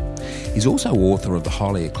 He's also author of the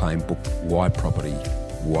highly acclaimed book Why Property,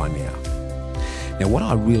 Why Now? Now, what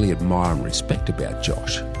I really admire and respect about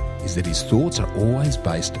Josh is that his thoughts are always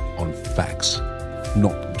based on facts,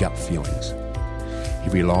 not gut feelings. He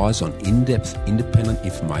relies on in-depth independent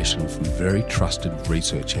information from very trusted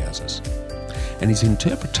research houses. And his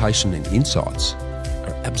interpretation and insights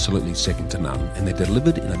are absolutely second to none, and they're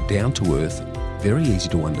delivered in a down-to-earth, very easy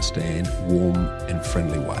to understand, warm and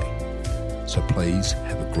friendly way. So please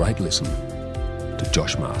have a great listen to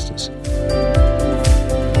Josh Masters.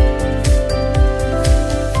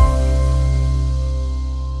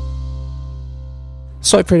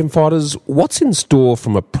 So, freedom fighters, what's in store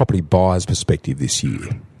from a property buyer's perspective this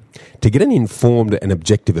year? To get an informed and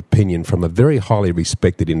objective opinion from a very highly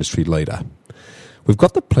respected industry leader, we've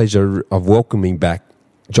got the pleasure of welcoming back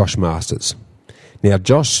Josh Masters. Now,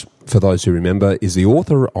 Josh, for those who remember, is the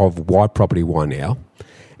author of Why Property, Why Now?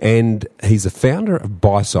 And he's the founder of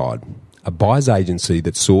Buyside, a buyer's agency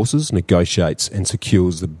that sources, negotiates and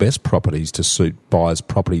secures the best properties to suit buyers'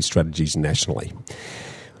 property strategies nationally.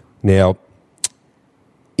 Now,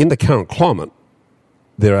 in the current climate,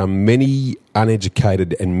 there are many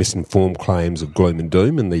uneducated and misinformed claims of gloom and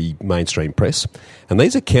doom in the mainstream press, and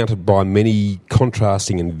these are countered by many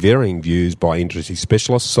contrasting and varying views by industry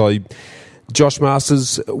specialists. So, Josh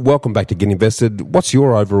Masters, welcome back to Get Invested. What's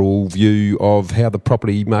your overall view of how the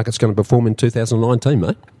property market's going to perform in 2019,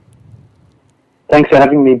 mate? Thanks for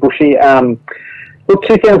having me, Bushy. Look,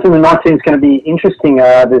 2019 is going to be interesting.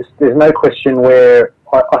 There's no question where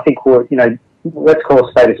I think we're, let's call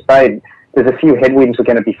a spade. There's a few headwinds we're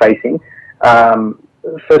going to be facing.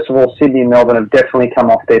 First of all, Sydney and Melbourne have definitely come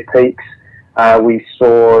off their peaks. We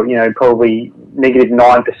saw, probably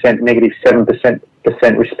 -9%,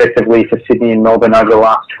 -7% respectively for Sydney and Melbourne over the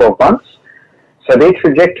last 12 months. So their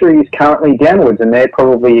trajectory is currently downwards, and they're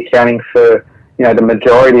probably accounting for, the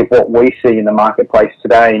majority of what we see in the marketplace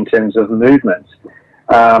today in terms of movements.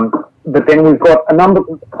 But then we've got a number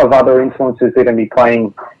of other influences that are going to be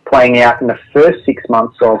playing out in the first 6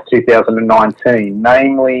 months of 2019,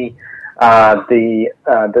 namely the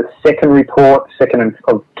second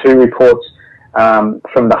of two reports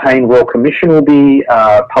from the Hayne Royal Commission will be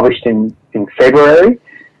published in February.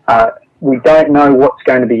 We don't know what's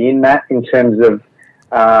going to be in that in terms of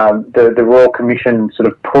the Royal Commission sort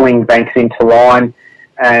of pulling banks into line,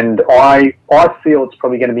 and I feel it's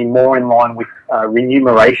probably going to be more in line with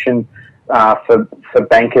remuneration for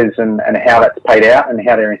bankers and how that's paid out and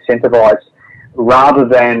how they're incentivised, rather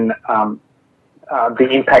than the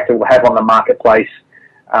impact it will have on the marketplace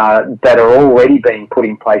that are already being put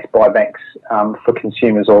in place by banks for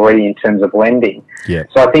consumers already in terms of lending. Yeah.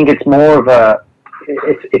 So I think it's more of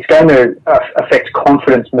it's going to affect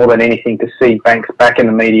confidence more than anything to see banks back in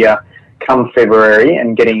the media come February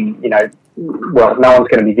and getting, well, no one's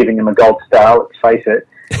going to be giving them a gold star, let's face it.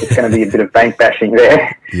 It's going to be a bit of bank bashing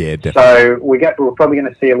there. Yeah, definitely. So we're probably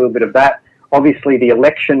going to see a little bit of that. Obviously, the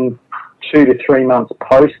election 2 to 3 months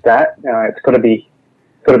post that, it's got to be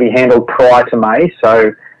handled prior to May.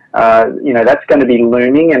 So, that's going to be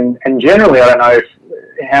looming. And generally, I don't know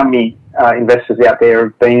how many investors out there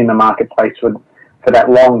have been in the marketplace for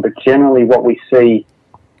that long, but generally what we see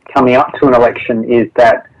coming up to an election is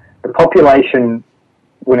that the population,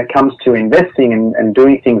 when it comes to investing and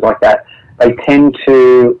doing things like that, they tend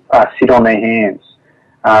to sit on their hands.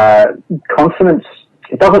 Confidence,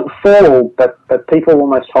 it doesn't fall, but people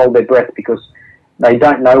almost hold their breath because they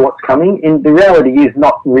don't know what's coming. And the reality is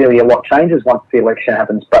not really a lot changes once the election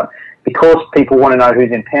happens, but because people want to know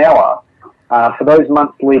who's in power, for those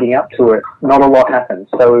months leading up to it, not a lot happens.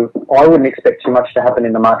 So I wouldn't expect too much to happen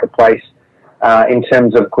in the marketplace in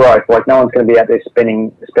terms of growth. Like, no one's going to be out there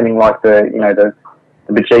spending like the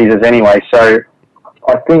bejesus anyway. So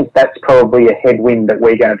I think that's probably a headwind that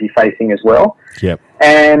we're going to be facing as well. Yep.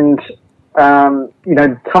 And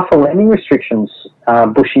tougher lending restrictions.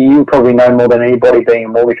 Bushy, you probably know more than anybody, being a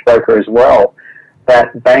mortgage broker as well,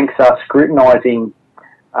 that banks are scrutinising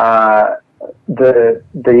the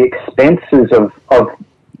expenses of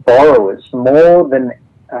borrowers more than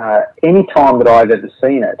any time that I've ever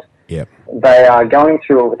seen it. Yep. They are going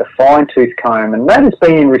through it with a fine-tooth comb, and that has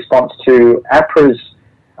been in response to APRA's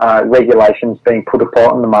regulations being put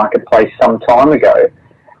upon the marketplace some time ago,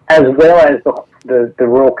 as well as the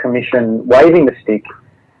Royal Commission waving the stick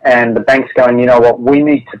and the banks going, you know what, we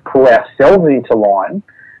need to pull ourselves into line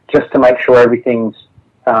just to make sure everything's,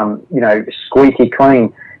 squeaky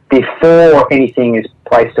clean before anything is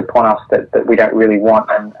placed upon us that we don't really want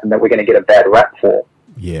and that we're going to get a bad rap for.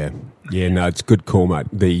 Yeah. Yeah, no, it's a good call, mate.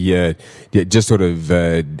 Just sort of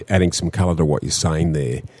adding some colour to what you're saying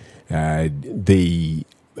there. The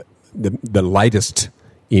latest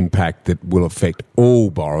impact that will affect all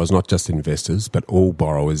borrowers, not just investors, but all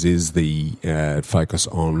borrowers, is the focus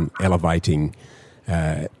on elevating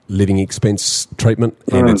living expense treatment,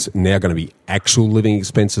 and it's now going to be actual living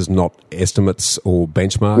expenses, not estimates or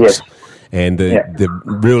benchmarks. Yes. And the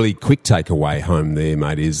really quick takeaway home there,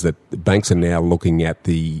 mate, is that the banks are now looking at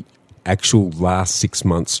the actual last 6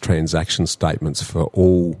 months transaction statements for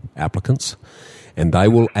all applicants, and they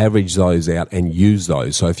will average those out and use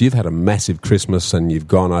those. So if you've had a massive Christmas and you've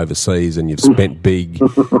gone overseas and you've spent big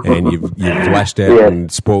and you've flashed out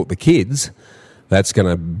and spoilt the kids, that's going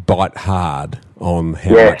to bite hard on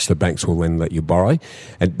how much the banks will then let you borrow.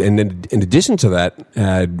 And then in addition to that,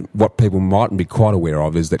 what people mightn't be quite aware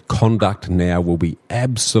of is that conduct now will be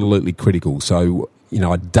absolutely critical. So,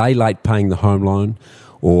 a day late paying the home loan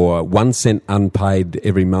or 1 cent unpaid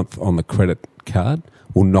every month on the credit card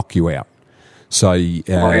will knock you out. So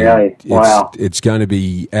it's going to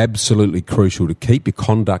be absolutely crucial to keep your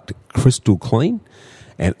conduct crystal clean,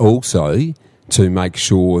 and also to make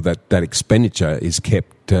sure that expenditure is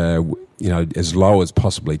kept as low as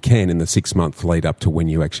possibly can in the 6 month lead up to when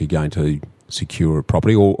you're actually going to secure a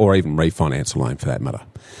property or even refinance a loan for that matter.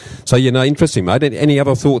 So, interesting, mate. Any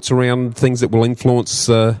other thoughts around things that will influence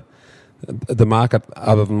the market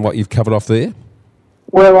other than what you've covered off there?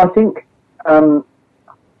 Well, I think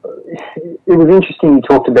it was interesting you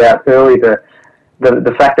talked about earlier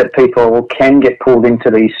the fact that people can get pulled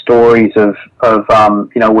into these stories of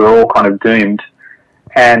we're all kind of doomed.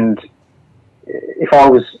 And if I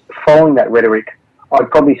was following that rhetoric,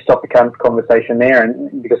 I'd probably stop the conversation there,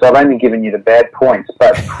 and because I've only given you the bad points.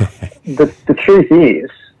 But the truth is,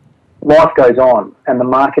 life goes on and the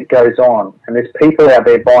market goes on, and there's people out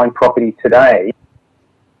there buying property today.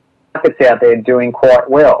 Markets out there doing quite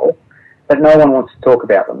well, but no one wants to talk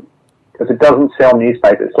about them because it doesn't sell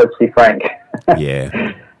newspapers, let's be frank.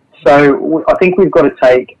 Yeah. So I think we've got to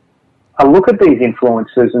take a look at these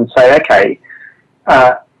influences and say, okay,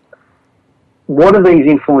 what are these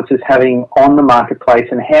influences having on the marketplace,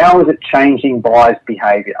 and how is it changing buyers'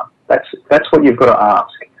 behaviour? That's what you've got to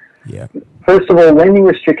ask. Yeah. First of all, lending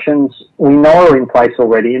restrictions we know are in place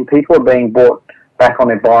already, and people are being brought back on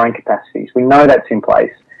their borrowing capacities. We know that's in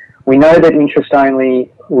place. We know that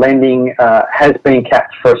interest-only lending has been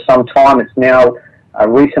capped for some time. It's now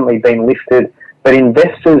recently been lifted, but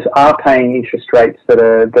investors are paying interest rates that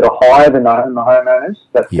are higher than the homeowners.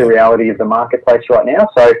 That's the reality of the marketplace right now.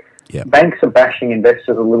 So Yep. Banks are bashing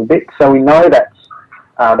investors a little bit, so we know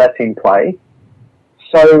that's in play.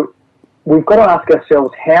 So we've got to ask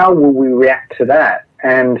ourselves, how will we react to that?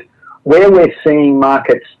 And where we're seeing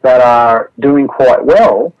markets that are doing quite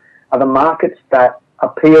well are the markets that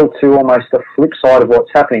appeal to almost the flip side of what's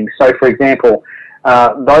happening. So, for example,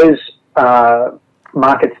 those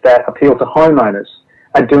markets that appeal to homeowners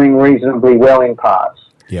are doing reasonably well in parts.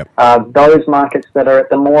 Yep. Those markets that are at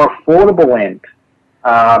the more affordable end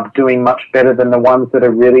are doing much better than the ones that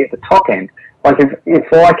are really at the top end. Like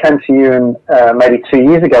if I came to you and maybe 2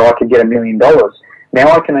 years ago I could get $1 million,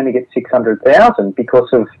 now I can only get 600,000 because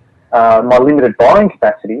of my limited borrowing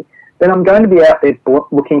capacity, then I'm going to be out there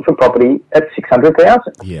looking for property at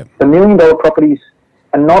 600,000. Yeah. The $1 million properties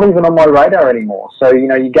are not even on my radar anymore. So,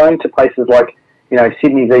 you're going to places like,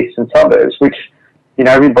 Sydney's eastern suburbs, which,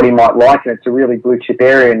 everybody might like, and it's a really blue chip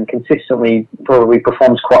area and consistently probably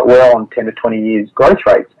performs quite well on 10 to 20 years growth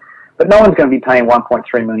rates. But no one's going to be paying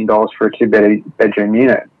 $1.3 million for a two-bedroom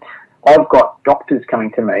unit. I've got doctors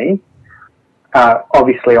coming to me,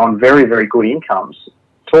 obviously on very, very good incomes,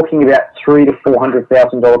 talking about $300,000 to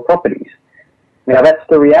 $400,000 properties. Now that's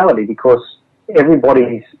the reality, because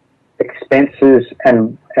everybody's expenses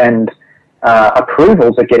and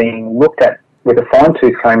approvals are getting looked at with a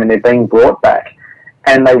fine-tooth comb, and they're being brought back,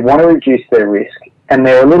 and they want to reduce their risk, and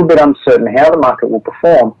they're a little bit uncertain how the market will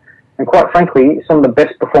perform. And quite frankly, some of the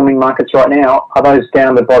best performing markets right now are those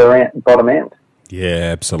down the bottom end. Yeah,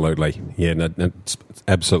 absolutely. Yeah, no, it's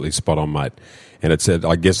absolutely spot on, mate. And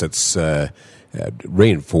I guess it's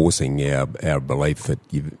reinforcing our belief that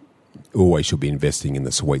you always should be investing in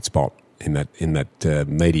the sweet spot, in that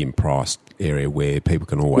medium priced area where people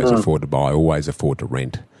can always afford to buy, always afford to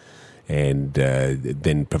rent, and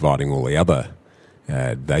then providing all the other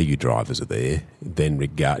value drivers are there, then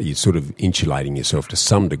you're sort of insulating yourself to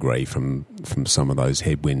some degree from some of those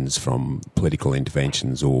headwinds from political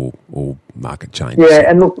interventions or market changes. Yeah,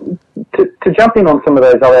 and look, to jump in on some of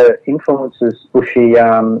those other influences, Bushy,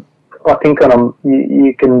 I think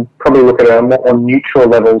you can probably look at a more neutral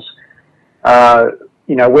levels.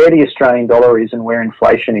 Where the Australian dollar is and where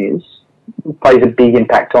inflation is plays a big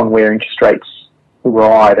impact on where interest rates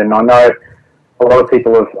ride. And I know a lot of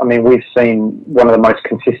people we've seen one of the most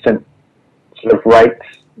consistent sort of rates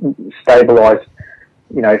stabilise,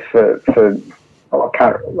 for I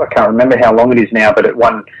can't remember how long it is now, but at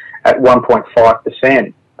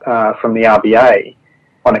 1.5% from the RBA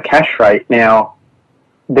on a cash rate. Now,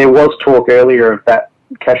 there was talk earlier of that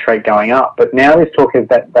cash rate going up, but now there's talk of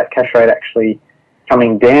that cash rate actually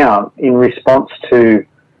coming down in response to,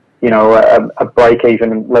 a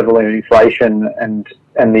break-even level in inflation and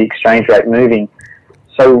the exchange rate moving.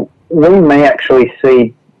 So we may actually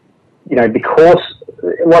see, because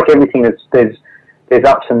like everything, there's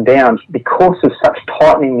ups and downs, because of such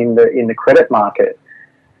tightening in the credit market.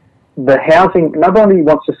 Nobody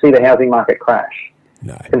wants to see the housing market crash.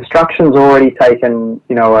 No. Construction's already taken,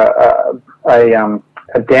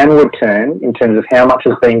 a downward turn in terms of how much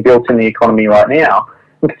is being built in the economy right now.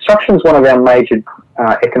 And construction's one of our major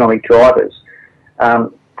economic drivers.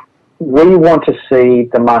 We want to see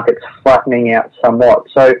the markets flattening out somewhat.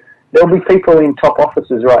 So there'll be people in top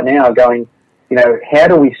offices right now going, how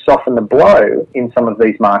do we soften the blow in some of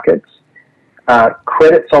these markets?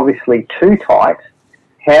 Credit's obviously too tight.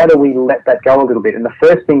 How do we let that go a little bit? And the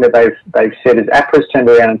first thing that they've said is APRA's turned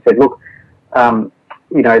around and said, look, the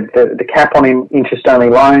cap on interest-only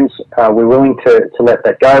loans, we're willing to let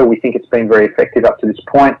that go. We think it's been very effective up to this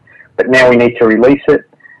point, but now we need to release it.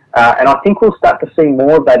 And I think we'll start to see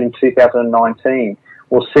more of that in 2019.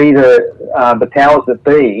 We'll see the powers that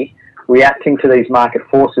be reacting to these market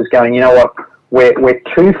forces, going, you know what, we're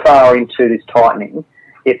too far into this tightening.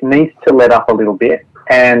 It needs to let up a little bit,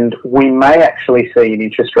 and we may actually see an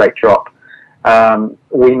interest rate drop.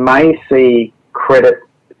 We may see credit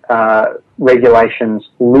regulations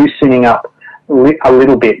loosening up a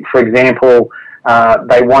little bit. For example,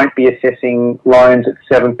 they won't be assessing loans at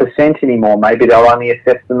 7% anymore. Maybe they'll only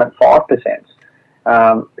assess them at 5%.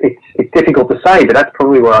 It's difficult to say, but that's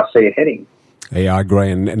probably where I see it heading. Yeah, I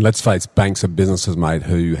agree. And let's face, banks are businesses, mate,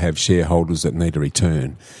 who have shareholders that need a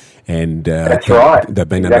return. And that's right. They've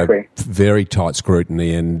been under very tight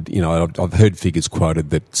scrutiny. And, I've heard figures quoted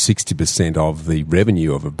that 60% of the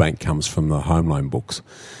revenue of a bank comes from the home loan books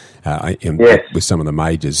with some of the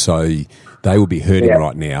majors. So they will be hurting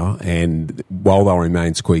right now. And while they'll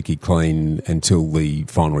remain squeaky clean until the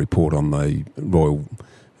final report on the Royal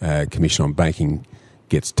Commission on Banking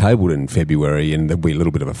gets tabled in February, and there'll be a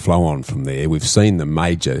little bit of a flow-on from there. We've seen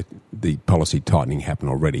the policy tightening happen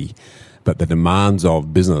already, but the demands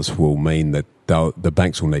of business will mean that the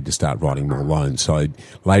banks will need to start writing more loans. So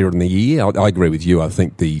later in the year, I agree with you. I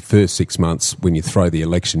think the first 6 months, when you throw the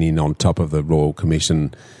election in on top of the Royal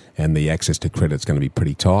Commission and the access to credit is going to be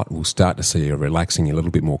pretty tight, we'll start to see a relaxing, a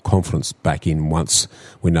little bit more confidence back in once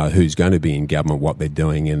we know who's going to be in government, what they're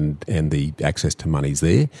doing, and the access to money's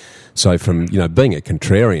there. So from, being a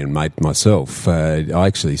contrarian, mate, myself, I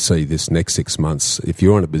actually see this next 6 months, if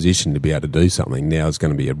you're in a position to be able to do something, now is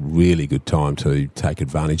going to be a really good time to take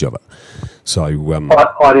advantage of it. So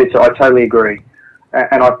I do too. I totally agree.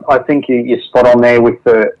 And I think you're spot on there with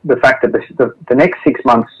the fact that the next 6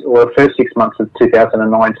 months, or the first 6 months of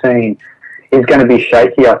 2019, is going to be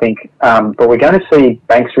shaky, I think. But we're going to see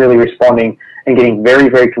banks really responding and getting very,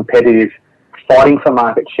 very competitive, fighting for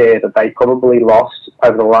market share that they probably lost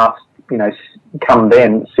over the last, come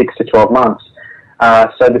then, 6 to 12 months.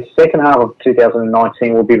 So the second half of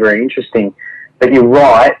 2019 will be very interesting. But you're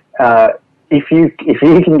right. If you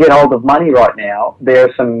can get hold of money right now, there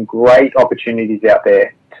are some great opportunities out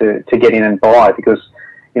there to get in and buy, because,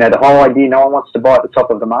 the whole idea, no one wants to buy at the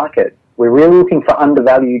top of the market. We're really looking for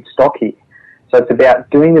undervalued stock here. So it's about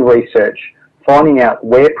doing the research, finding out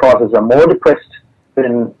where prices are more depressed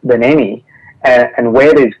than any, and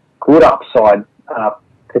where there's good upside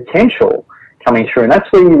potential coming through. And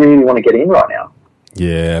that's where you really want to get in right now.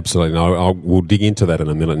 Yeah, absolutely. No, we'll dig into that in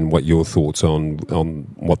a minute and what your thoughts on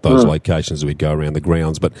what those locations we go around the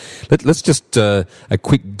grounds. But let's just a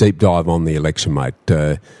quick deep dive on the election, mate.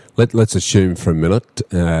 Let's assume for a minute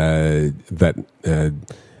that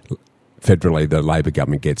federally the Labor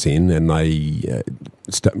government gets in and they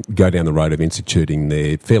go down the road of instituting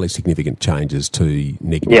their fairly significant changes to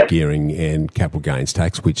negative gearing and capital gains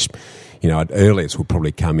tax, which, at earliest will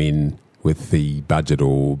probably come in with the budget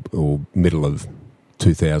or middle of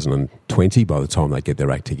 2020 by the time they get their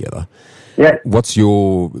act together. Yeah. What's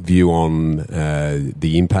your view on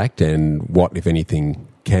the impact and what, if anything,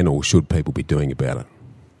 can or should people be doing about it?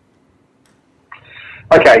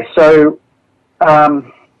 Okay, so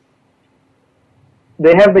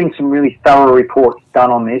there have been some really thorough reports done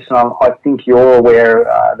on this, and I think you're aware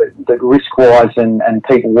that Riskwise and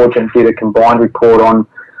Peter Wargent did a combined report on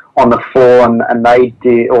the floor, and they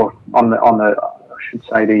did, or on the I should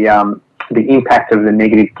say the impact of the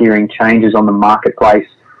negative gearing changes on the marketplace.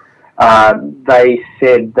 They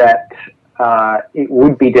said that it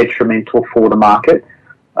would be detrimental for the market,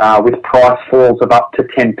 with price falls of up to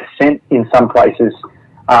 10% in some places,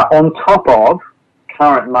 on top of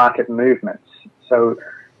current market movements. So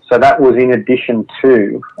that was in addition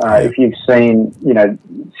to, if you've seen,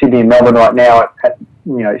 Sydney and Melbourne right now at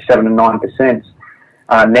 7 and 9%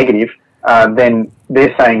 negative, then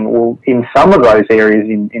they're saying, well, in some of those areas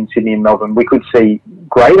in Sydney and Melbourne, we could see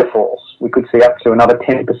greater falls. We could see up to another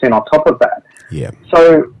 10% on top of that. Yeah.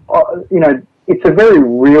 So, it's a very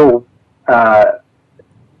real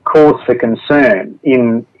cause for concern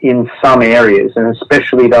in some areas, and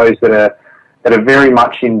especially those that are very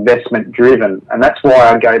much investment driven. And that's why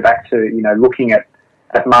I go back to, looking at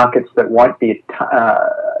markets that won't be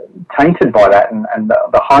tainted by that, and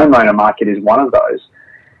the homeowner market is one of those.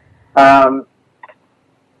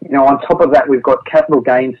 On top of that, we've got capital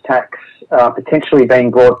gains tax potentially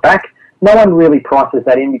being brought back. No one really prices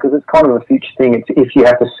that in because it's kind of a future thing. It's if you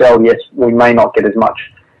have to sell, yes, we may not get as much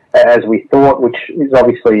as we thought, which is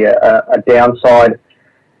obviously a downside.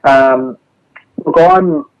 Look,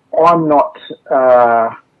 I'm not,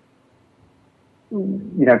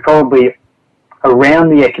 probably around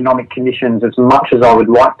the economic conditions as much as I would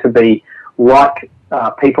like to be, like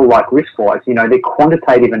people like Riskwise. They're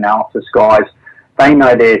quantitative analysis guys. They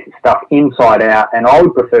know their stuff inside out, and I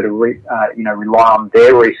would prefer to rely on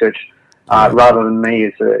their research rather than me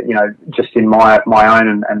as just in my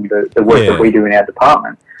own and the work that we do in our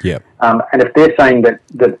department. Yeah. And if they're saying that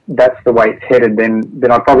that's the way it's headed,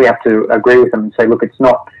 then I'd probably have to agree with them and say, look, it's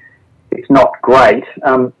not great.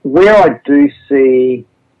 Where I do see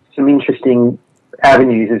some interesting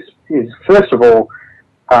avenues is first of all,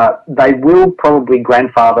 they will probably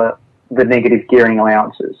grandfather the negative gearing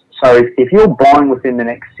allowances. So if you're buying within the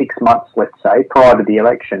next 6 months, let's say, prior to the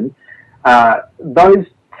election, those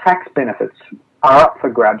tax benefits are up for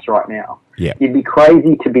grabs right now. Yeah. You'd be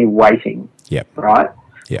crazy to be waiting. Yeah. Right?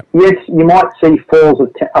 Yeah. Yes, you might see falls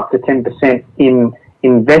of up to 10% in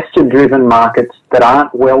investor-driven markets that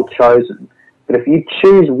aren't well chosen. But if you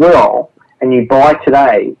choose well and you buy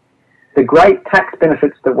today, the great tax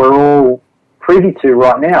benefits that we're all privy to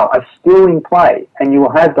right now are still in play, and you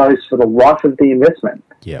will have those for the life of the investment.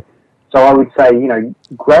 Yep. So I would say,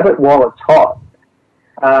 grab it while it's hot.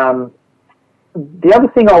 The other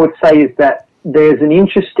thing I would say is that there's an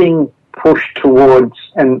interesting push towards,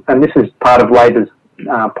 and this is part of Labor's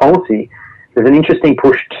policy, there's an interesting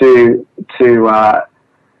push to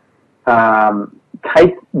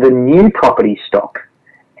take the new property stock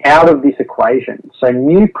out of this equation. So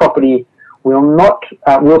new property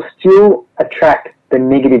will still attract the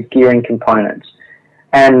negative gearing components.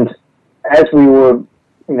 And as we were,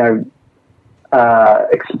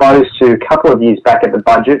 exposed to a couple of years back at the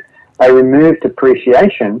budget, they removed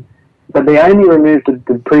depreciation, but they only removed the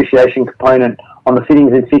depreciation component on the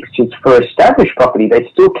fittings and fixtures for established property. They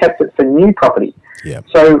still kept it for new property. Yep.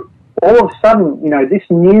 So all of a sudden, this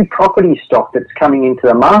new property stock that's coming into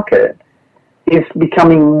the market is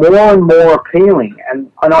becoming more and more appealing. And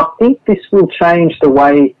I think this will change the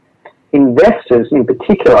way investors in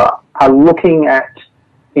particular are looking at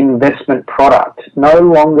investment product. No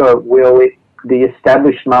longer will the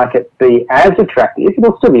established market be as attractive.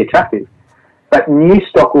 It'll still be attractive, but new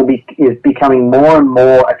stock is becoming more and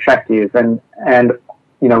more attractive. And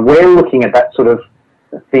we're looking at that sort of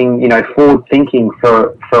thing, forward thinking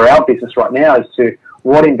for our business right now as to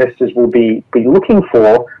what investors will be looking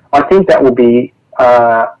for. I think that will be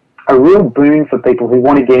a real boon for people who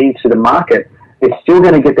want to get into the market. They're still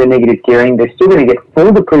going to get their negative gearing. They're still going to get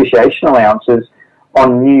full depreciation allowances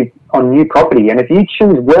on new property. And if you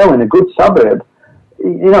choose well in a good suburb,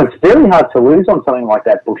 it's very hard to lose on something like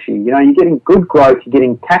that, Bushy. You're getting good growth, you're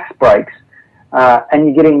getting tax breaks, and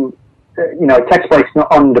you're getting, tax breaks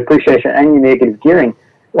on depreciation and your negative gearing.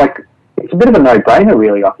 It's a bit of a no-brainer,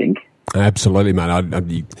 really, I think. Absolutely, mate.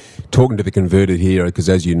 I'm talking to the converted here because,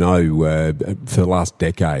 as you know, for the last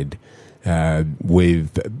decade,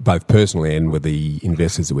 we've, both personally and with the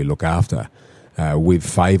investors that we look after, we've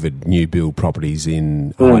favoured new build properties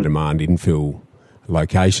in high-demand infill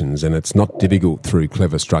locations, and it's not difficult through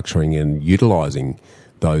clever structuring and utilising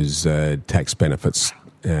those tax benefits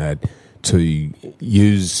to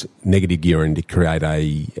use negative gearing to create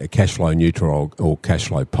a cash flow neutral or cash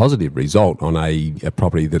flow positive result on a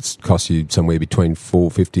property that's cost you somewhere between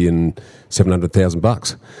 $450,000 and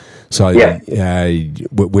 $700,000. So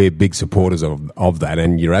we're big supporters of that,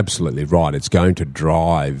 and you're absolutely right. It's going to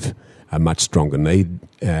drive a much stronger need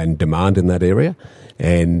and demand in that area,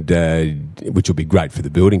 and which will be great for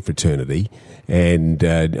the building fraternity. And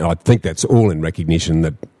I think that's all in recognition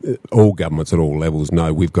that all governments at all levels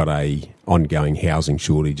know we've got a ongoing housing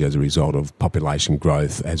shortage as a result of population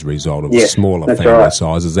growth, as a result of smaller family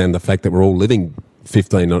sizes, and the fact that we're all living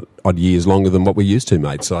 15 odd years longer than what we used to,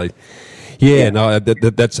 mate. So, there's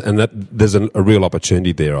a real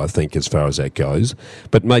opportunity there, I think, as far as that goes.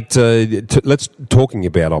 But, mate, let's talking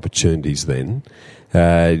about opportunities then,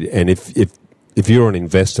 and if you're an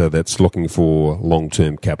investor that's looking for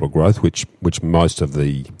long-term capital growth, which most of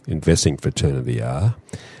the investing fraternity are,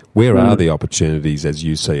 where are the opportunities as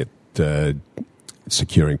you see it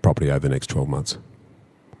securing property over the next 12 months?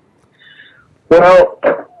 Well,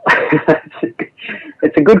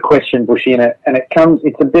 it's a good question, Bushy, and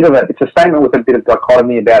it's a statement with a bit of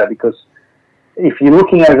dichotomy about it, because if you're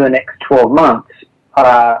looking over the next 12 months,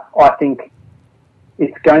 I think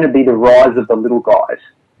it's going to be the rise of the little guys.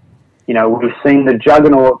 We've seen the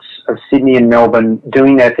juggernauts of Sydney and Melbourne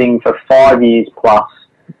doing their thing for 5 years plus,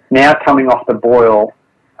 now coming off the boil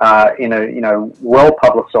in a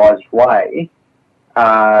well-publicised way,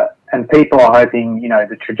 and people are hoping,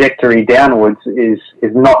 the trajectory downwards is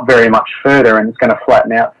not very much further, and it's going to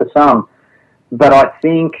flatten out for some. But I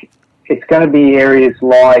think it's going to be areas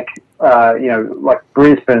like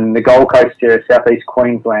Brisbane, the Gold Coast area, southeast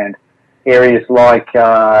Queensland, areas like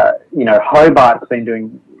Hobart's been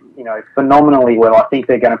doing phenomenally well. I think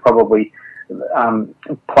they're going to probably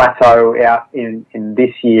plateau out in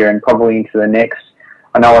this year and probably into the next.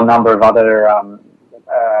 I know a number of other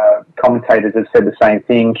commentators have said the same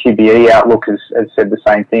thing. QBE Outlook has said the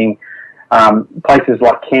same thing. Places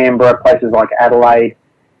like Canberra, places like Adelaide,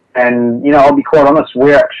 and I'll be quite honest,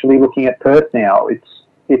 we're actually looking at Perth now.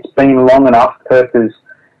 It's been long enough. Perth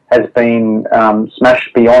has been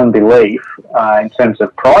smashed beyond belief in terms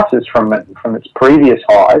of prices from its previous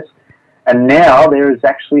highs, and now there is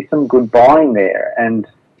actually some good buying there. And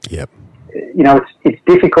it's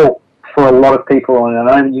difficult for a lot of people. And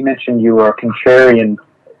I know you mentioned you were a contrarian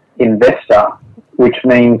investor, which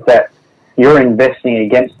means that you're investing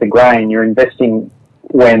against the grain. You're investing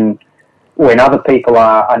when other people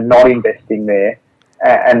are not investing there,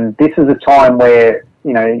 and this is a time where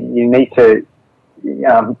you need to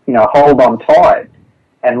hold on tight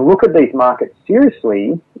and look at these markets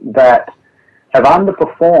seriously that have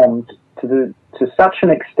underperformed to such an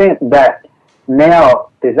extent that now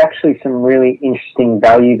there's actually some really interesting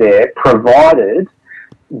value there, provided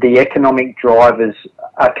the economic drivers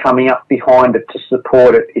are coming up behind it to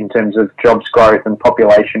support it in terms of jobs growth and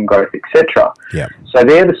population growth, etc. Yeah. So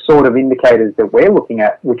they're the sort of indicators that we're looking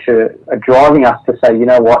at, which are driving us to say, you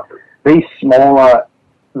know what, these smaller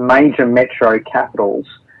major metro capitals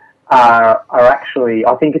are actually,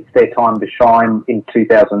 I think it's their time to shine in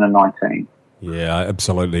 2019. Yeah, I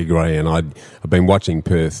absolutely agree, and I've been watching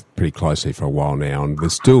Perth pretty closely for a while now, and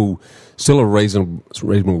there's still a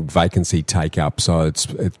reasonable vacancy take up, so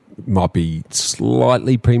it might be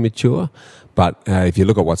slightly premature, but if you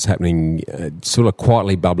look at what's happening, sort of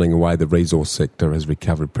quietly bubbling away, the resource sector has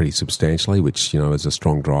recovered pretty substantially, which is a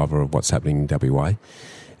strong driver of what's happening in WA.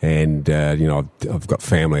 And I've got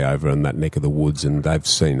family over in that neck of the woods, and they've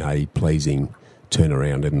seen a pleasing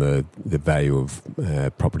turnaround in the value of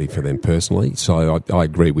property for them personally. So I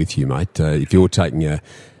agree with you, mate. If you're taking a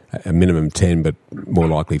minimum 10 but more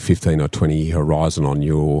likely 15 or 20 year horizon on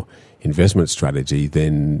your investment strategy,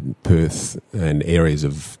 then Perth and areas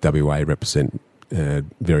of WA represent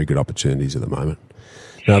very good opportunities at the moment.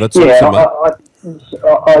 No, that's I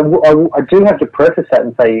do have to preface that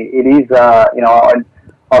and say it is,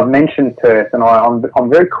 I've mentioned Perth, and I'm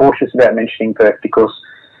very cautious about mentioning Perth because,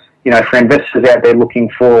 for investors out there looking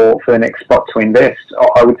for the next spot to invest,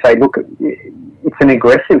 I would say, look, it's an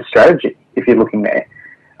aggressive strategy if you're looking there.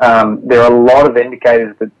 There are a lot of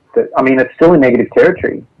indicators that it's still in negative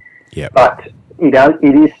territory, but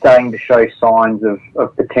it is starting to show signs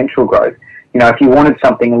of potential growth. If you wanted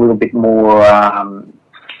something a little bit more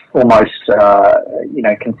almost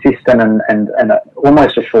consistent and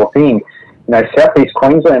almost a sure thing, Southeast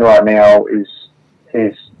Queensland right now is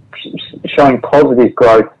showing positive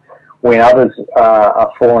growth when others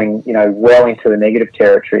are falling, well into the negative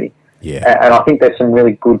territory. Yeah. And I think there's some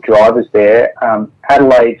really good drivers there.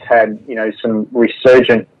 Adelaide's had, some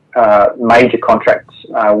resurgent major contracts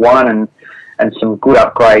won and some good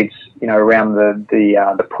upgrades, around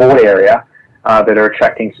the port area that are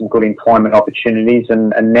attracting some good employment opportunities.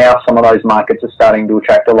 And now some of those markets are starting to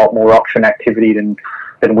attract a lot more auction activity than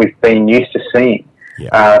we've been used to seeing.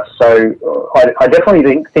 Yeah. So I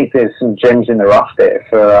definitely think there's some gems in the rough there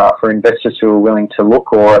for investors who are willing to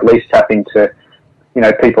look, or at least tap into,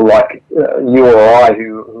 people like you or I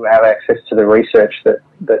who have access to the research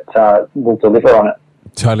that will deliver on it.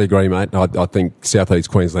 Totally agree, mate. I think South East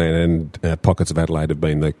Queensland and pockets of Adelaide have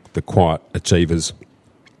been the quiet achievers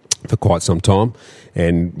for quite some time,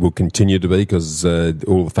 and will continue to be because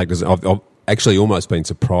all the factors. I've actually almost been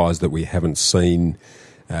surprised that we haven't seen.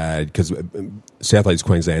 Because South East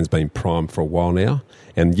Queensland's been primed for a while now,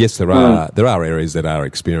 and yes, there are areas that are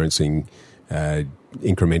experiencing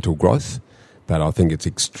incremental growth, but I think it's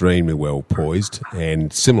extremely well poised,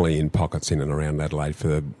 and similarly in pockets in and around Adelaide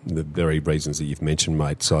for the very reasons that you've mentioned,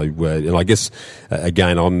 mate. So, and I guess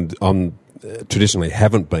again, I'm traditionally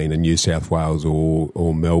haven't been a New South Wales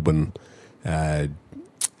or Melbourne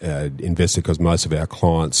investor because most of our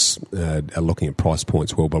clients are looking at price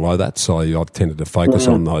points well below that. So I've tended to focus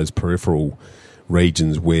on those peripheral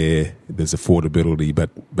regions where there's affordability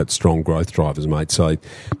but strong growth drivers, mate. So,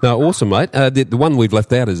 no, awesome, mate. The one we've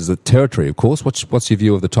left out is the territory, of course. What's your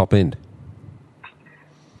view of the top end?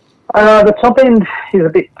 The top end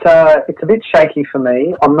is it's a bit shaky for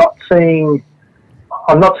me. I'm not seeing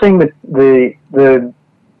the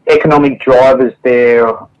economic drivers there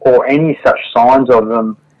or any such signs of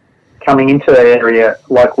them coming into that area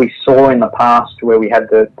like we saw in the past where we had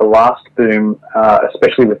the last boom,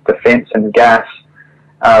 especially with defence and gas.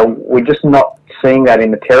 We're just not seeing that in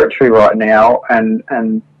the territory right now, and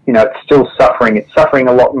it's still suffering. It's suffering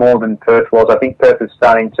a lot more than Perth was. I think Perth is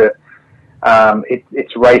starting to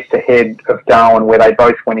it's raced ahead of Darwin, where they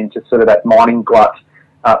both went into sort of that mining glut.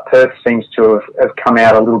 Perth seems to have come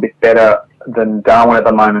out a little bit better than Darwin at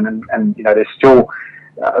the moment, and there's still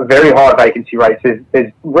very high vacancy rates.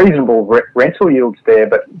 There's reasonable rental yields there,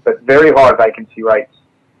 but very high vacancy rates.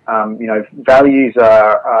 Values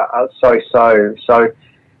are so. So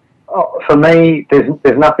for me,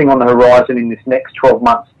 there's nothing on the horizon in this next 12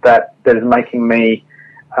 months that is making me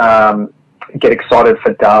get excited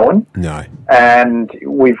for Darwin. No. And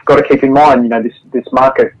we've got to keep in mind, this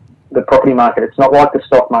market, the property market, it's not like the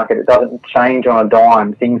stock market. It doesn't change on a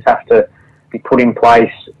dime. Things have to be put in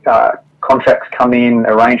place. Contracts come in,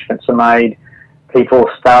 arrangements are made, people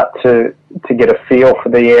start to get a feel for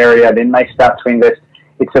the area, then they start to invest.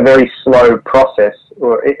 It's a very slow process,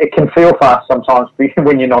 or it can feel fast sometimes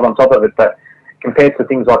when you're not on top of it, but compared to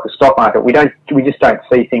things like the stock market, we just don't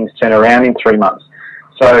see things turn around in 3 months.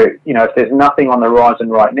 So, if there's nothing on the horizon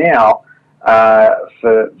right now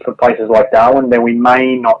for places like Darwin, then we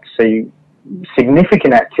may not see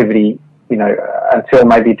significant activity, until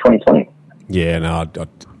maybe 2020. Yeah, no,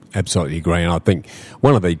 Absolutely agree. And I think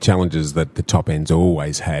one of the challenges that the top end's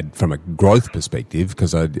always had from a growth perspective,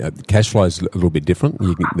 because cash flow is a little bit different.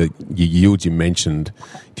 Your yields you mentioned,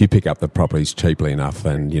 if you pick up the properties cheaply enough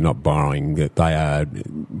and you're not borrowing, that they are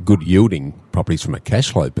good yielding properties from a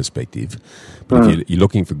cash flow perspective. But if you're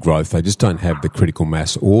looking for growth, they just don't have the critical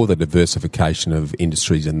mass or the diversification of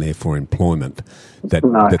industries and therefore employment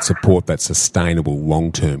that support that sustainable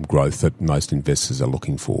long-term growth that most investors are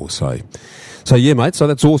looking for. So yeah, mate, so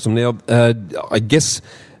that's awesome. Now, I guess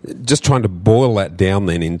just trying to boil that down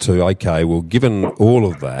then into, okay, well, given all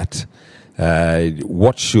of that,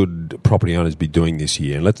 what should property owners be doing this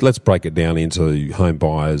year? And let's break it down into home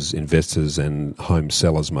buyers, investors and home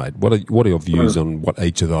sellers, mate. What are your views on what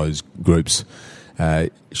each of those groups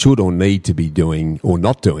should or need to be doing or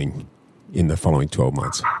not doing in the following 12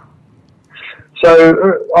 months?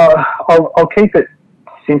 So I'll keep it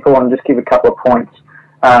simple and just give a couple of points.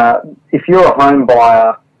 If you're a home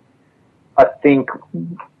buyer, I think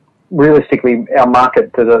realistically our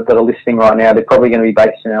market that are listening right now, they're probably going to be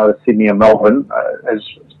based in either Sydney or Melbourne, as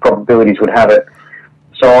probabilities would have it.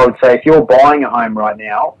 So I would say if you're buying a home right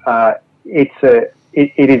now, it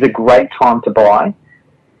is a great time to buy.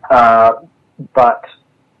 But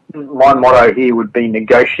my motto here would be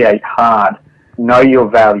negotiate hard, know your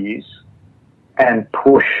values, and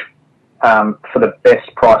push for the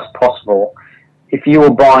best price possible. If you were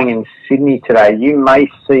buying in Sydney today, you may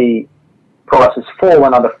see prices fall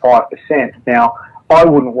another 5%. Now, I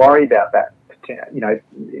wouldn't worry about that,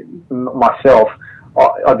 myself.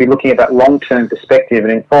 I'd be looking at that long-term perspective,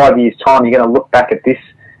 and in 5 years' time, you're going to look back at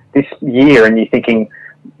this year and you're thinking,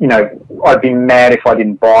 I'd be mad if I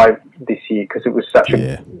didn't buy this year because it was such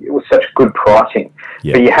good pricing.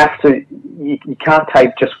 Yeah. But you have to, you can't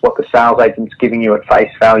take just what the sales agent's giving you at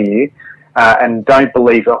face value. And don't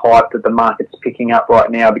believe the hype that the market's picking up right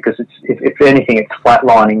now, because if anything, it's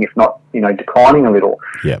flatlining, if not, declining a little.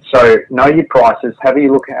 Yep. So know your prices, have a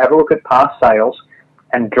look at past sales,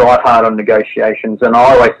 and drive hard on negotiations. And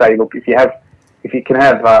I always say, look, if you can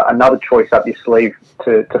have another choice up your sleeve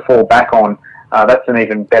to fall back on, that's an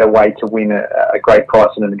even better way to win a great price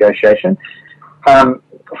in a negotiation.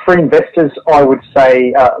 For investors, I would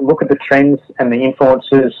say look at the trends and the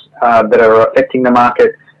influences that are affecting the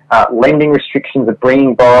market. Lending restrictions are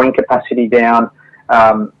bringing borrowing capacity down,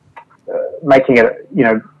 making it,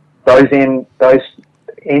 those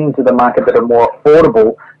ends of the market that are more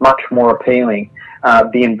affordable much more appealing.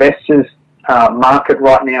 The investors' market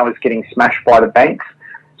right now is getting smashed by the banks,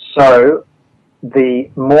 so the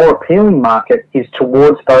more appealing market is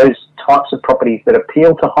towards those types of properties that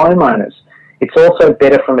appeal to homeowners. It's also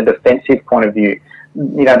better from a defensive point of view.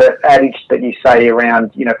 The adage that you say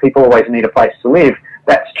around, people always need a place to live.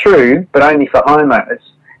 That's true, but only for homeowners.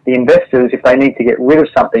 The investors, if they need to get rid of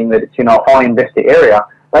something that it's in a high investor area,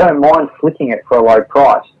 they don't mind flicking it for a low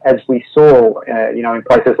price. As we saw, in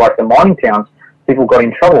places like the mining towns, people got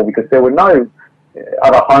in trouble because there were no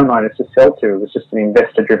other homeowners to sell to. It was just an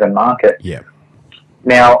investor-driven market. Yeah.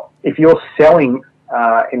 Now, if you're selling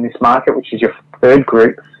in this market, which is your third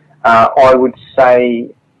group, I would say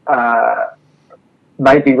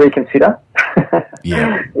maybe reconsider.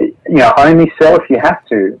 Yeah. Only sell if you have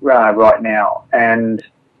to right now, and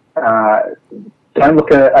don't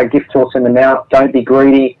look at a gift horse in the mouth. Don't be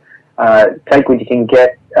greedy. Take what you can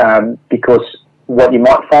get, because what you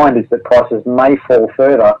might find is that prices may fall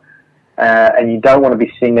further, and you don't want to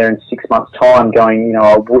be sitting there in 6 months' time going,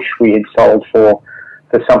 I wish we had sold for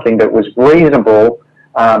something that was reasonable.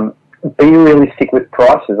 Be realistic with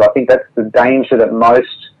prices. I think that's the danger that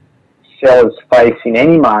most sellers face in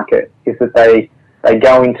any market, is that they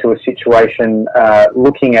go into a situation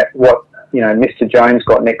looking at what Mr. Jones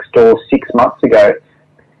got next door 6 months ago,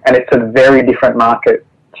 and it's a very different market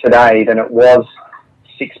today than it was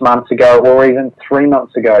 6 months ago or even 3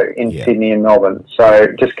 months ago in Sydney and Melbourne. So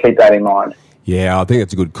just keep that in mind. Yeah, I think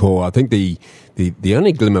that's a good call. I think the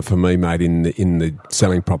only glimmer for me, mate, in the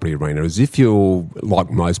selling property arena is if you're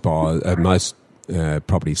like most buyers,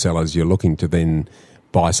 property sellers, you're looking to then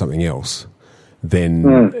buy something else, then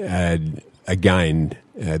again,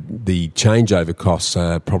 the changeover costs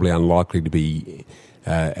are probably unlikely to be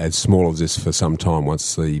as small as this for some time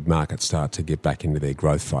once the markets start to get back into their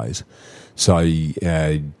growth phase. So,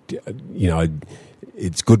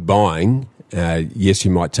 it's good buying. Yes,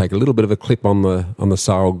 you might take a little bit of a clip on the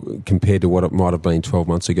sale compared to what it might have been 12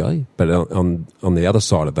 months ago. But on the other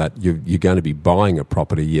side of that, you're going to be buying a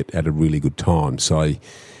property at a really good time. So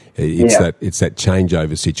it's that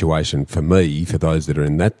changeover situation for me, for those that are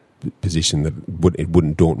in that position, that it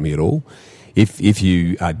wouldn't daunt me at all. If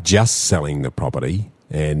you are just selling the property,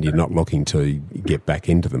 and you're not looking to get back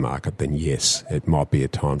into the market, then yes, it might be a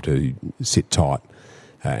time to sit tight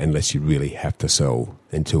unless you really have to sell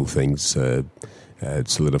until things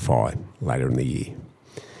solidify later in the year.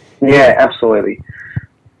 Yeah, absolutely.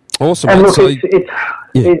 Awesome. And look, just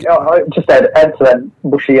add to that,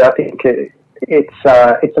 Bushy, I think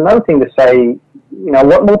it's another thing to say, a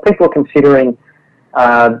lot more people are considering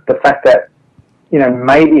the fact that,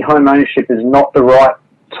 maybe home ownership is not the right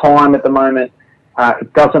time at the moment.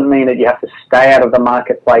 It doesn't mean that you have to stay out of the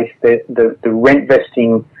marketplace. The rent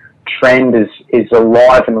vesting trend is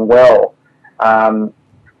alive and well.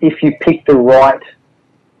 If you pick the right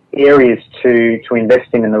areas to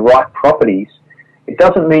invest in the right properties, it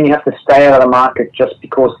doesn't mean you have to stay out of the market just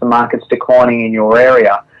because the market's declining in your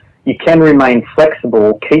area. You can remain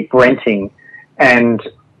flexible, keep renting, and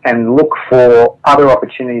look for other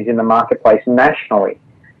opportunities in the marketplace nationally.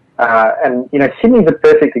 And Sydney's a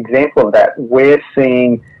perfect example of that. We're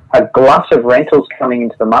seeing a glut of rentals coming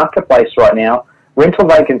into the marketplace right now. Rental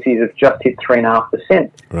vacancies have just hit 3.5%.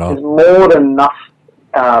 Right. There's more than enough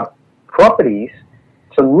properties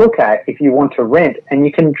to look at if you want to rent, and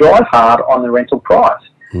you can drive hard on the rental price,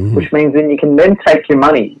 which means then you can then take your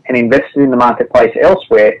money and invest it in the marketplace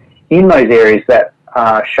elsewhere in those areas that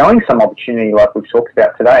are showing some opportunity like we've talked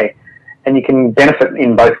about today, and you can benefit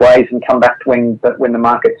in both ways and come back when the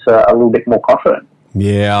market's a little bit more confident.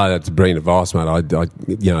 Yeah, that's brilliant advice, mate.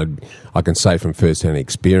 I can say from first-hand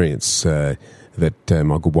experience that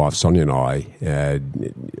my good wife Sonia and I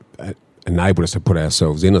enabled us to put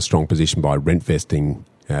ourselves in a strong position by rent vesting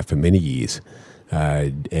for many years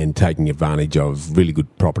and taking advantage of really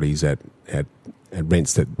good properties at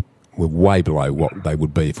rents that were way below what they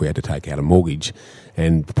would be if we had to take out a mortgage,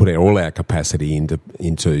 and put all our capacity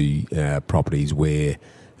into properties where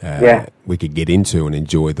we could get into and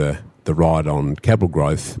enjoy the ride on capital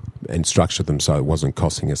growth and structure them so it wasn't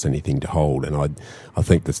costing us anything to hold. And I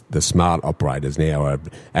think the smart operators now are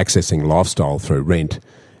accessing lifestyle through rent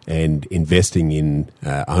and investing in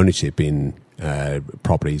ownership in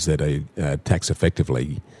properties that are tax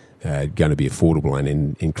effectively going to be affordable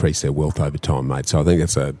and increase their wealth over time, mate. So I think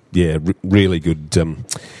that's a really good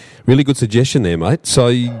suggestion there, mate.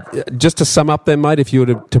 So just to sum up then, mate, if you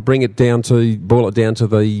were to boil it down to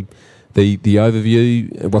the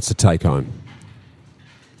overview, what's the take home?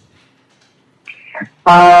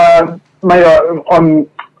 Mate,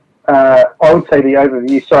 I would say the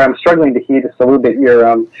overview. Sorry, I'm struggling to hear just a little bit.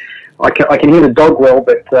 I can hear the dog well,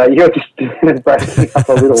 but you're just breaking up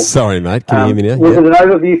a little. Sorry, mate. Can you hear me now? Was it an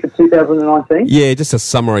overview for 2019? Yeah, just a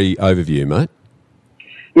summary overview, mate.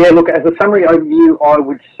 Yeah, look, as a summary overview, I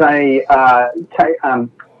would say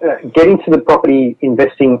get into the property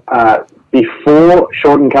investing before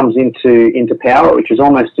Shorten comes into power, which is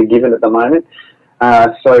almost a given at the moment.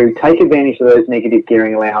 So take advantage of those negative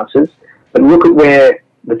gearing allowances, but look at where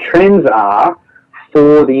the trends are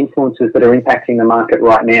for the influences that are impacting the market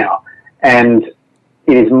right now. And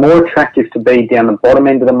it is more attractive to be down the bottom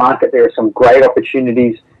end of the market. There are some great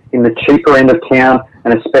opportunities in the cheaper end of town,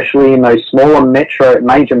 and especially in those smaller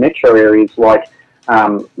major metro areas like,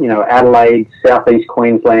 Adelaide, Southeast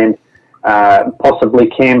Queensland, possibly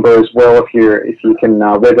Canberra as well if you can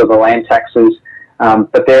weather the land taxes.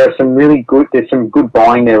 But there's some good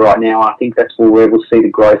buying there right now. I think that's where we'll see the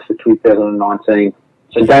growth for 2019.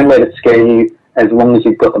 So don't let it scare you as long as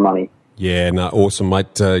you've got the money. Yeah, no, awesome,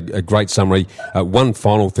 mate. A great summary. One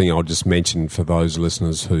final thing I'll just mention for those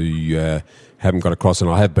listeners who haven't got across, and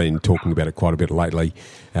I have been talking about it quite a bit lately.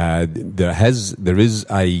 There is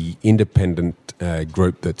a independent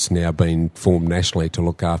group that's now been formed nationally to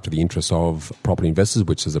look after the interests of property investors,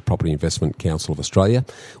 which is the Property Investment Council of Australia,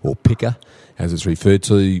 or PICA, as it's referred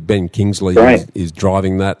to. Ben Kingsley is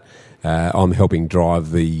driving that. I'm helping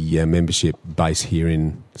drive the membership base here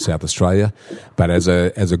in South Australia, but as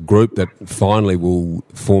a group that finally will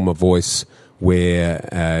form a voice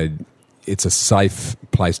where it's a safe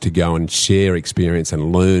place to go and share experience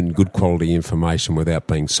and learn good quality information without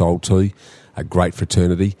being sold to, a great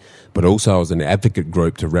fraternity, but also as an advocate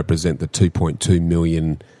group to represent the 2.2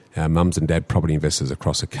 million mums and dad property investors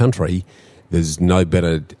across the country. There's no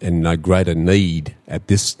better and no greater need at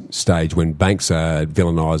this stage when banks are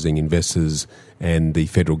villainising investors and the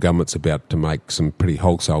federal government's about to make some pretty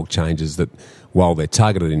wholesale changes that, while they're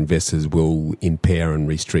targeted investors, will impair and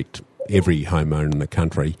restrict every homeowner in the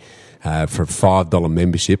country. For a $5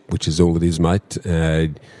 membership, which is all it is, mate,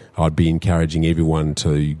 I'd be encouraging everyone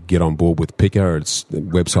to get on board with PICA. Its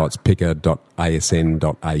website's pica.asn.au.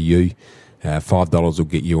 $5 will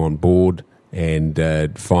get you on board. And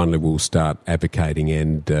finally, we'll start advocating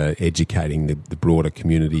and educating the broader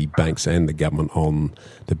community, banks and the government on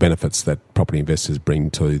the benefits that property investors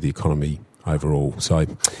bring to the economy overall. So,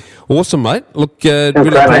 awesome, mate. Look,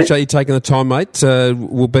 really appreciate you taking the time, mate.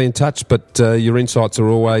 We'll be in touch, but your insights are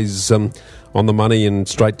always on the money and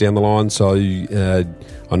straight down the line. So I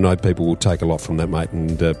know people will take a lot from that, mate,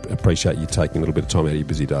 and appreciate you taking a little bit of time out of your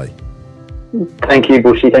busy day. Thank you,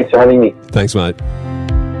 Bushy. Thanks for having me. Thanks, mate.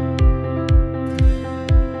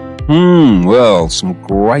 Well, some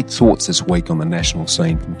great thoughts this week on the national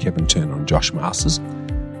scene from Kevin Turner and Josh Masters.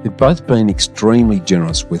 They've both been extremely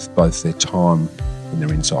generous with both their time and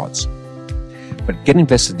their insights. But Get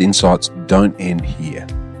Invested insights don't end here.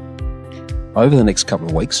 Over the next couple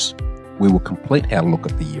of weeks, we will complete our look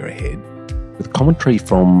at the year ahead with commentary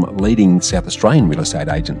from leading South Australian real estate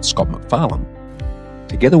agent Scott McFarlane,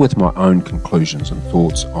 together with my own conclusions and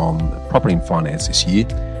thoughts on property and finance this year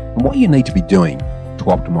and what you need to be doing to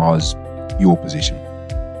optimise your position.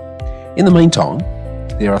 In the meantime,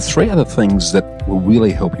 there are 3 other things that will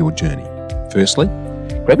really help your journey. Firstly,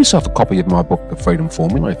 grab yourself a copy of my book, The Freedom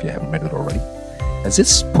Formula, if you haven't read it already, as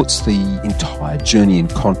this puts the entire journey in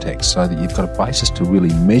context so that you've got a basis to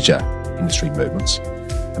really measure industry movements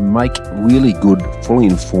and make really good, fully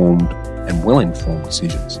informed and well-informed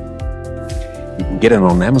decisions. You can get it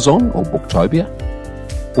on Amazon or Booktopia,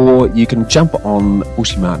 or you can jump on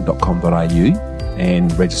bushymartin.com.au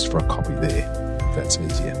and register for a copy there, if that's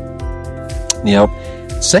easier. Now,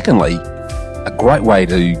 secondly, a great way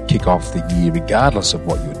to kick off the year, regardless of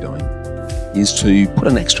what you're doing, is to put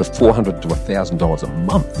an extra $400 to $1,000 a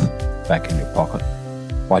month back in your pocket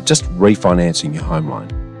by just refinancing your home loan.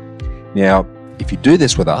 Now, if you do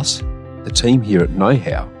this with us, the team here at Know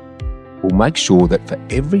How will make sure that for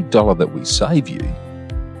every dollar that we save you,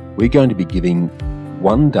 we're going to be giving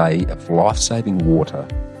 1 day of life-saving water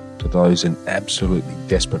to those in absolutely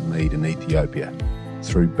desperate need in Ethiopia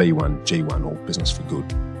through B1, G1 or Business for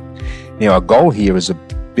Good. Now, our goal here is a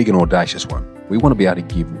big and audacious one. We want to be able to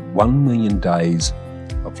give 1 million days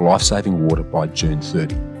of life-saving water by June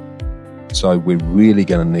 30. So we're really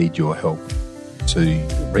going to need your help to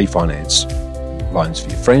refinance loans for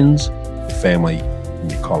your friends, your family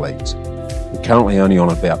and your colleagues. We're currently only on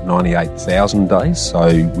about 98,000 days, so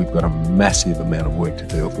we've got a massive amount of work to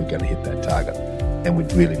do if we're going to hit that target. And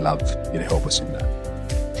we'd really love you to help us in that.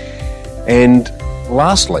 And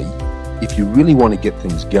lastly, if you really want to get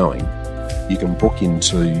things going, you can book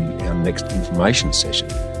into our next information session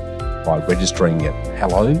by registering at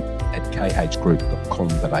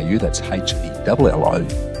hello@khgroup.com.au. That's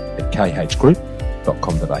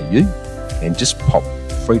HELLO@khgroup.com.au, and just pop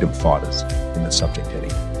Freedom Fighters in the subject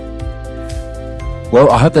heading.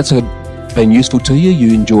 Well, I hope that's been useful to you.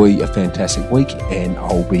 You enjoy a fantastic week, and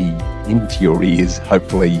I'll be into your ears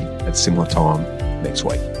hopefully at similar time next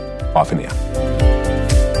week. Bye for now.